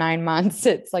now, 9 months.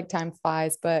 It's like time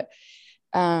flies, but,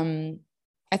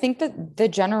 I think that the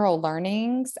general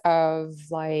learnings of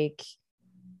like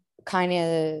kind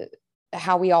of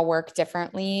how we all work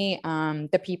differently,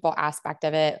 the people aspect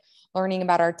of it, learning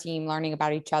about our team, learning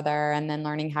about each other, and then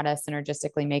learning how to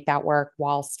synergistically make that work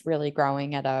whilst really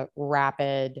growing at a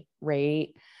rapid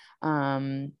rate.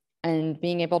 And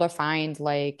being able to find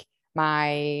like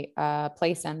my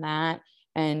place in that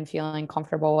and feeling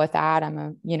comfortable with that.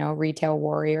 I'm a, retail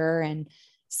warrior. And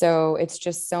so it's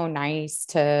just so nice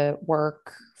to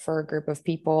work for a group of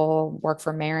people, work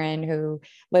for Maren, who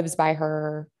lives by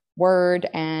her word,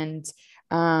 and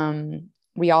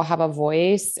we all have a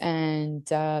voice, and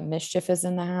Mischief is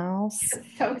in the house.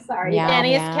 So sorry. Yeah,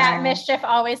 Danny's yeah. cat Mischief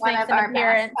always One makes of an our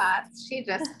appearance. mascots. She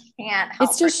just can't help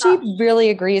It's just herself. she really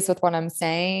agrees with what I'm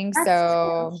saying. That's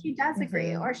so true. She does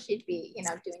agree, or she'd be,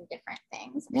 doing different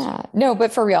things. Yeah, no,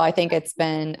 but for real, I think it's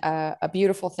been a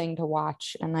beautiful thing to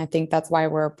watch. And I think that's why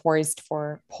we're poised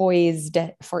for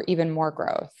even more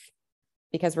growth,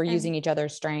 because we're using each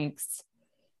other's strengths,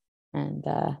 and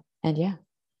yeah.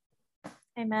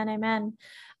 Amen.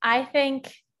 I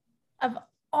think of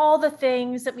all the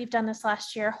things that we've done this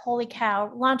last year, holy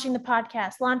cow, launching the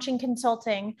podcast, launching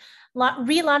consulting,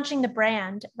 relaunching the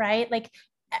brand, right? Like,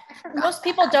 most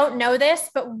people don't know this,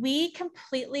 but we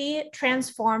completely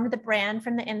transformed the brand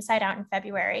from the inside out in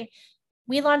February.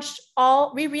 We relaunched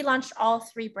all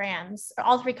three brands,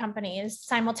 all three companies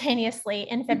simultaneously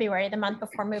in February, the month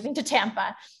before moving to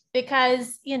Tampa,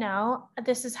 because,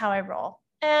 this is how I roll.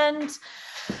 And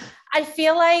I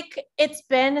feel like it's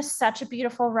been such a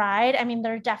beautiful ride. I mean,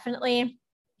 there definitely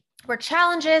were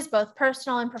challenges, both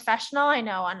personal and professional, I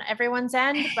know, on everyone's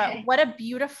end, but what a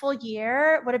beautiful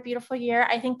year.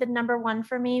 I think the number one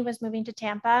for me was moving to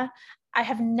Tampa. I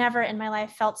have never in my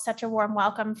life felt such a warm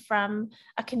welcome from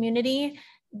a community.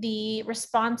 The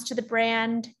response to the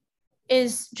brand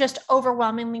is just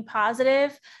overwhelmingly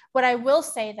positive. What I will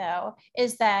say, though,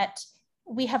 is that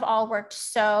we have all worked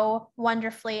so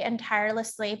wonderfully and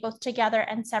tirelessly, both together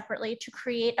and separately, to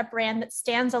create a brand that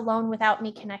stands alone without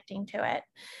me connecting to it.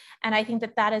 And I think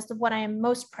that is what I am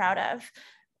most proud of.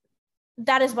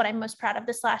 That is what I'm most proud of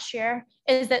this last year,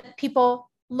 is that people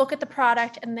look at the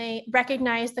product and they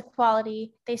recognize the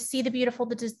quality. They see the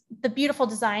beautiful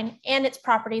design and its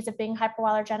properties of being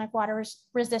hypoallergenic, water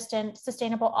resistant,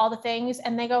 sustainable, all the things.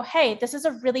 And they go, hey, this is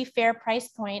a really fair price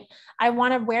point. I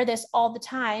want to wear this all the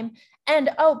time. And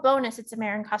bonus, it's a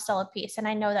Maren Costello piece. And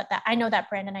I know that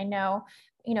brand, and I know,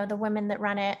 the women that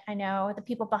run it. I know the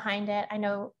people behind it. I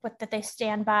know that they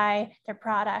stand by their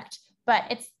product, but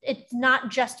it's not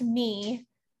just me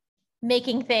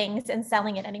making things and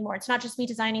selling it anymore. It's not just me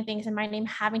designing things and my name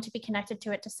having to be connected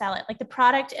to it to sell it. Like, the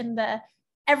product and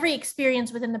every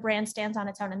experience within the brand stands on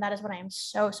its own. And that is what I am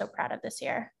so, so proud of this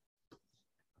year.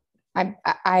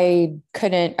 I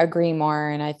couldn't agree more.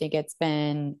 And I think it's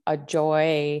been a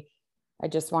joy. I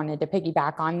just wanted to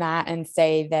piggyback on that and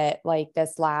say that, like,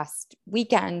 this last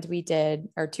weekend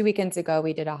or 2 weekends ago,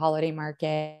 we did a holiday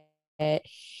market,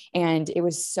 and it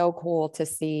was so cool to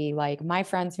see like my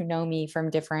friends who know me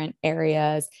from different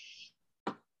areas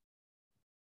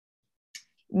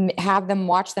have them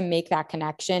watch them make that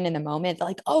connection in the moment. They're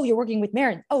like, oh, you're working with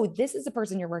Maren. Oh, this is the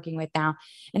person you're working with now.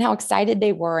 And how excited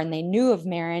they were. And they knew of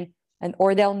Maren, and,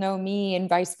 or they'll know me and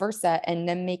vice versa. And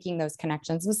then making those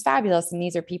connections was fabulous. And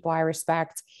these are people I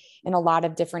respect in a lot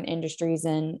of different industries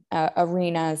and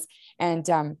arenas. And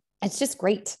it's just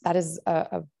great. That is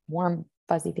a warm,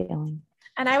 fuzzy feeling.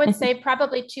 And I would say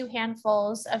probably 2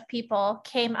 handfuls of people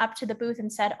came up to the booth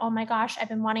and said, oh my gosh, I've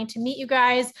been wanting to meet you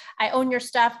guys. I own your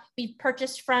stuff. We've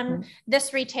purchased from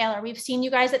this retailer. We've seen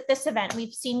you guys at this event.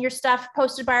 We've seen your stuff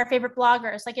posted by our favorite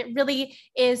bloggers. Like, it really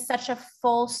is such a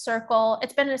full circle.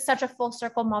 It's been such a full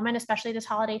circle moment, especially this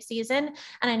holiday season.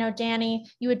 And I know, Danny,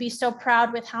 you would be so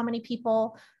proud with how many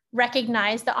people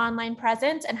recognized the online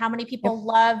presence and how many people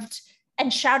loved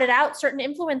and shouted out certain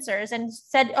influencers and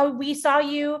said, oh, we saw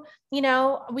you,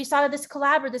 we saw this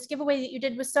collab or this giveaway that you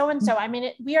did with so-and-so. I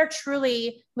mean, we are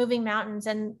truly moving mountains,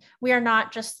 and we are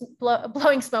not just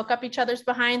blowing smoke up each other's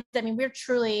behinds. I mean, we're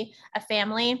truly a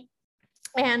family,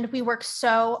 and we work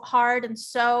so hard and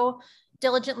so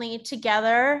diligently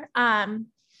together. And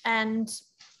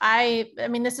I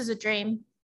mean, this is a dream,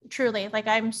 truly. Like,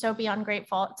 I'm so beyond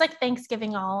grateful. It's like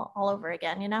Thanksgiving all over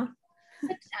again, Good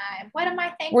time. What am I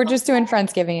thankful We're just doing for?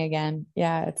 Friendsgiving again.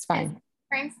 Yeah, it's fine.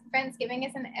 Friendsgiving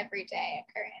is an everyday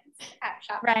occurrence at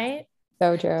Shop. Right?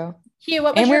 So true. Hugh,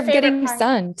 what was And your we're favorite getting part?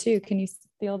 sun too. Can you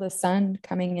feel the sun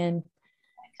coming in?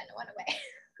 I kind of went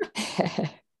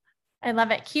away. I love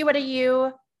it. Hugh, what are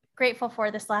you grateful for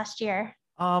this last year?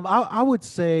 I would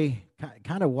say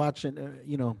kind of watching,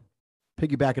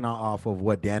 piggybacking off of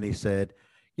what Danny said.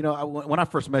 When I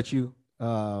first met you,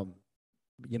 a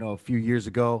few years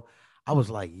ago, I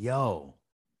was like, yo,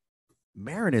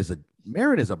 Maren is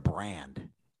a brand,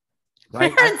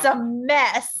 right? Maren's a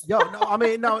mess. Yo, no, I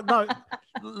mean, no.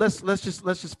 Let's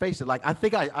just face it. Like, I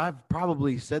think I've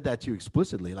probably said that to you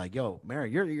explicitly. Like, yo,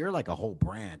 Maren, you're like a whole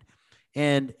brand,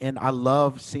 and I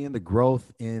love seeing the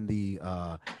growth in the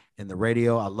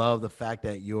radio. I love the fact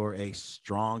that you're a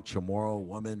strong Chamorro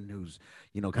woman who's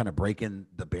kind of breaking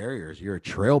the barriers. You're a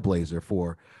trailblazer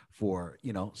for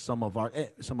some of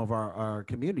our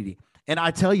community. And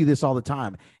I tell you this all the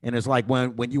time. And it's like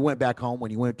when you went back home, when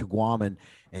you went to Guam and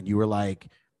you were like,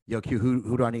 yo, Q,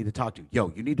 who do I need to talk to?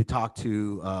 Yo, you need to talk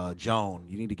to Joan.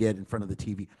 You need to get in front of the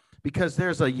TV, because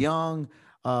there's a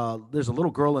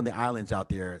little girl in the islands out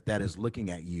there that is looking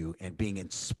at you and being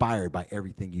inspired by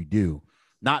everything you do.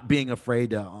 Not being afraid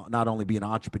to not only be an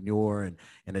entrepreneur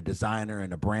and a designer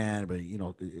and a brand, but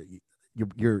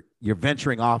you're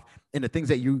venturing off into things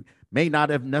that you may not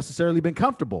have necessarily been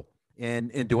comfortable in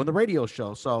doing the radio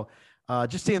show. So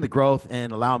just seeing the growth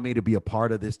and allowing me to be a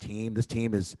part of this team. This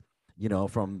team is,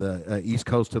 from the East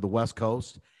Coast to the West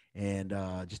Coast, and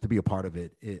just to be a part of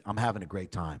it, I'm having a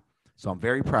great time. So I'm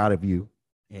very proud of you.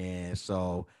 And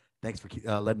so thanks for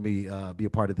letting me be a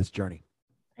part of this journey.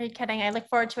 Are you kidding? I look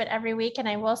forward to it every week. And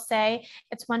I will say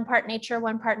it's one part nature,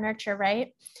 one part nurture,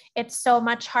 right? It's so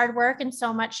much hard work and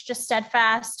so much just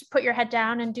steadfast, put your head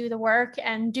down and do the work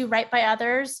and do right by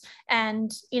others.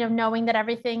 And, knowing that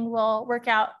everything will work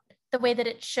out the way that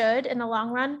it should in the long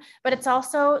run. But it's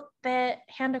also the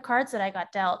hand of cards that I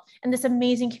got dealt and this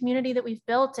amazing community that we've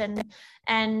built. And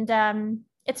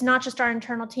it's not just our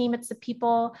internal team. It's the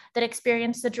people that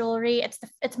experience the jewelry.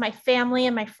 It's my family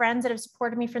and my friends that have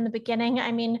supported me from the beginning.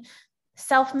 I mean,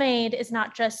 self-made is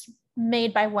not just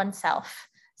made by oneself.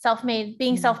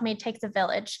 Being self-made takes a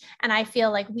village. And I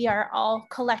feel like we are all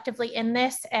collectively in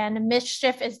this, and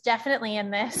Mischief is definitely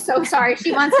in this. So sorry.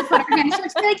 She wants to put her hand.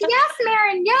 She's like, yes,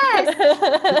 Maren,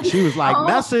 yes. She was like,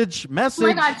 message. Oh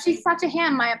my God, she's such a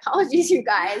ham. My apologies, you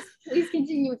guys. Please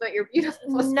continue with what you're beautiful.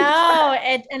 No,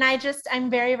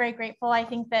 I'm very, very grateful. I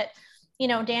think that,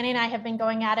 Danny and I have been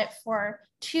going at it for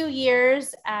 2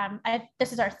 years.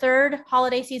 This is our 3rd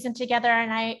holiday season together.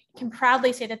 And I can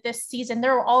proudly say that this season,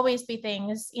 there will always be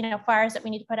things, fires that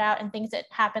we need to put out and things that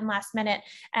happen last minute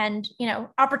and,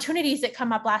 opportunities that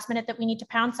come up last minute that we need to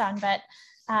pounce on. But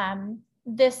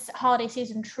this holiday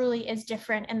season truly is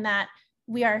different in that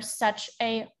we are such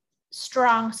a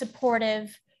strong,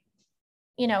 supportive,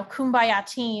 kumbaya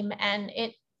team. And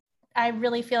I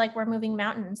really feel like we're moving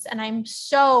mountains, and I'm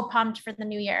so pumped for the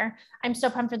new year.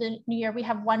 We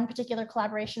have one particular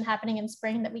collaboration happening in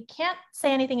spring that we can't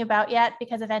say anything about yet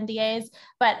because of NDAs,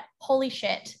 but holy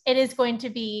shit, it is going to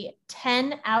be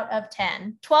 10 out of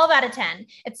 10, 12 out of 10.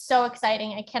 It's so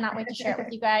exciting. I cannot wait to share it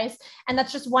with you guys. And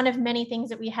that's just one of many things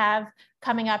that we have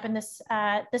coming up in this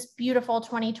beautiful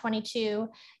 2022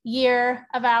 year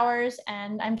of ours.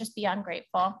 And I'm just beyond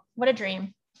grateful. What a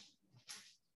dream.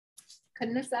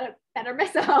 Couldn't have said it better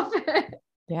myself.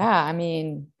 Yeah. I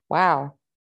mean, wow.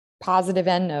 Positive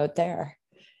end note there.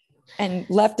 And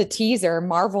left a teaser,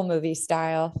 Marvel movie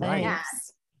style. Right. Yeah.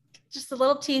 Just a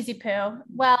little teasy poo.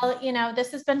 Well,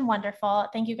 this has been wonderful.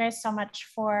 Thank you guys so much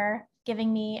for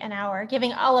giving me an hour,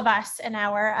 giving all of us an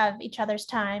hour of each other's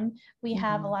time. We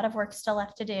have a lot of work still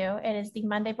left to do. It is the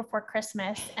Monday before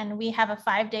Christmas, and we have a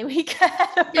 5-day week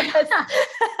ahead of us.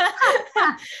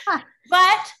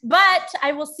 But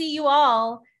I will see you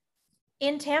all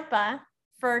in Tampa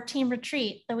for Team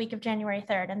Retreat the week of January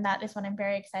 3rd. And that is what I'm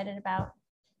very excited about.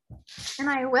 And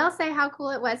I will say how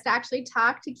cool it was to actually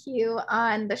talk to Q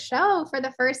on the show for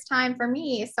the first time for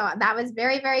me. So that was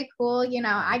very, very cool.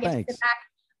 I get to sit back,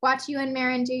 watch you and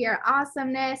Maren do your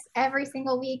awesomeness every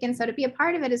single week. And so to be a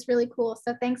part of it is really cool.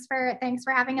 So thanks for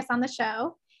having us on the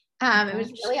show. It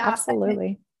was really awesome.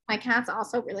 Absolutely. My cat's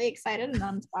also really excited, and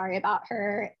I'm sorry about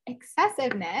her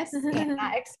excessiveness in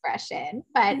that expression,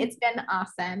 but it's been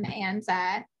awesome. And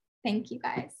thank you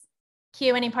guys.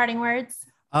 Q, any parting words?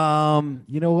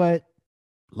 You know what?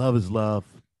 Love is love.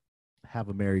 Have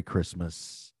a Merry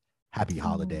Christmas. Happy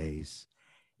holidays.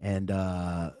 And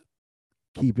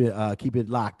keep it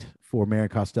locked for Maren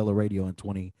Costello Radio in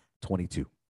 2022.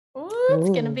 Ooh, it's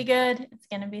gonna be good. It's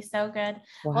gonna be so good.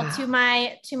 Wow. Well, to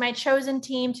my chosen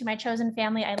team, to my chosen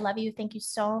family, I love you. Thank you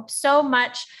so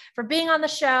much for being on the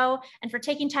show and for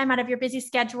taking time out of your busy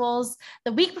schedules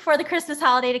the week before the Christmas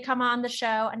holiday to come on the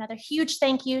show. Another huge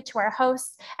thank you to our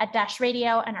hosts at Dash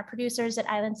Radio and our producers at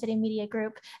Island City Media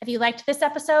Group. If you liked this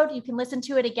episode, you can listen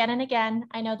to it again and again.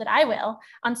 I know that I will,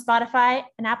 on Spotify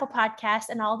and Apple Podcasts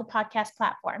and all the podcast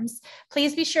platforms.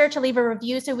 Please be sure to leave a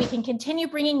review so we can continue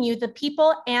bringing you the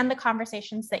people and the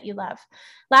conversations that you love.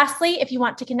 Lastly, if you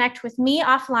want to connect with me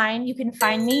offline, you can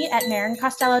find me at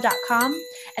MarenCostello.com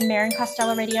and Maren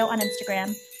Costello Radio on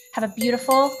Instagram. Have a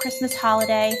beautiful Christmas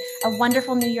holiday, a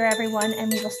wonderful New Year, everyone,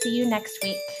 and we will see you next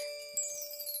week.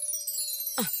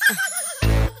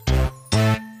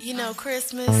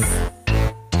 Christmas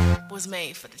was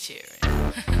made for the children.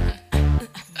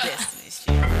 Destiny's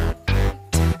Child.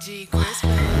 2G Christmas.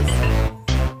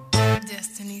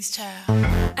 Destiny's Child.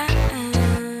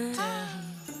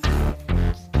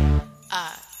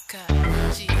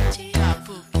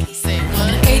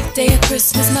 Day of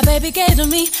Christmas, my baby gave to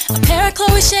me a pair of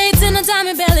Chloe shades and a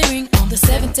diamond belly ring. On the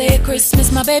 7th day of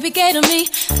Christmas, my baby gave to me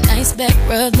a nice back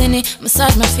rub, then he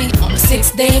massaged my feet. On the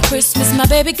 6th day of Christmas, my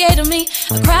baby gave to me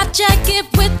a crop jacket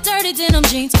with dirty denim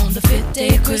jeans. On the 5th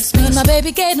day of Christmas, my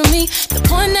baby gave to me the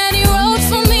point that he wrote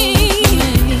for me.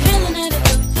 Feeling that it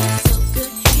feels so good,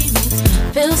 he makes me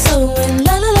feel so in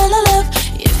la la la la love.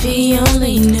 If he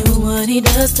only knew what he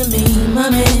does to me, my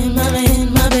man, my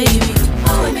baby.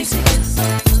 Oh, it makes me feel so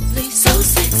lovely, so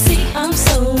sexy. I'm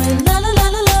so in la la la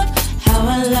la love. How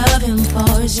I love him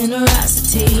for his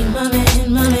generosity, my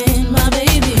man, my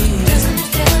baby. Doesn't it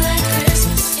feel like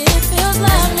Christmas? It feels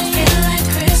lovely. Doesn't it feel like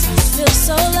Christmas? Feels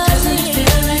so lovely. Doesn't it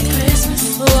feel like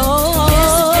Christmas? Oh,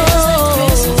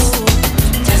 yes,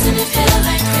 it feels like Christmas. Doesn't it feel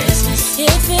like Christmas?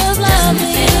 It feels lovely. Doesn't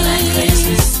it feel like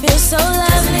Christmas? Feels so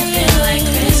lovely. Doesn't it feel like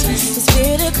Christmas? The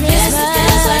spirit of Christmas. Yes, it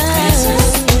feels like Christmas.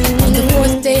 On the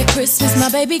 4th day of Christmas, my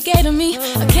baby gave to me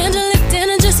a candlelit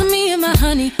dinner just for me and my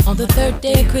honey. On the 3rd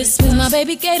day of Christmas, my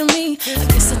baby gave to me a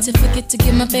gift certificate to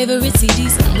get my favorite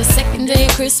CDs. On the 2nd day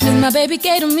of Christmas, my baby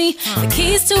gave to me the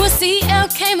keys to a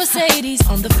CLK Mercedes.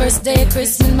 On the 1st day of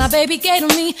Christmas, my baby gave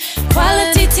to me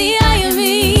quality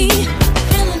T.I.M.E.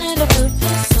 Feeling it,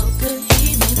 feels so good,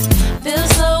 he makes me feel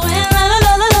so in la la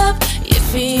la la love. If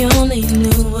he only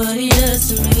knew what he does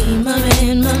to me, my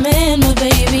man, my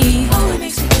baby. Oh, it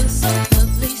makes me feel so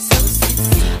lovely, so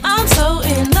sexy. I'm so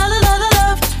in la la la la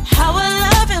love. How I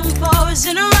love him for his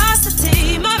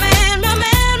generosity, my man, my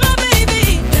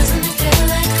baby. Doesn't it feel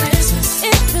like Christmas?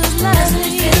 It feels lovely. Doesn't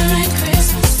it feel like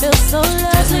Christmas? Feels so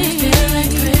lovely. Doesn't it feel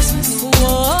like Christmas?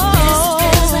 Whoa. Yes, it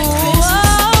feels like Christmas.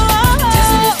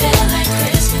 Doesn't it feel like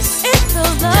Christmas? It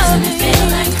feels lovely. Doesn't it feel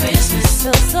like Christmas?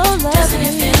 Feels so lovely. Doesn't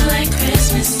it feel like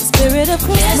Christmas? The spirit of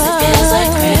Christmas. Yes, it feels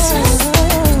like Christmas. Christmas.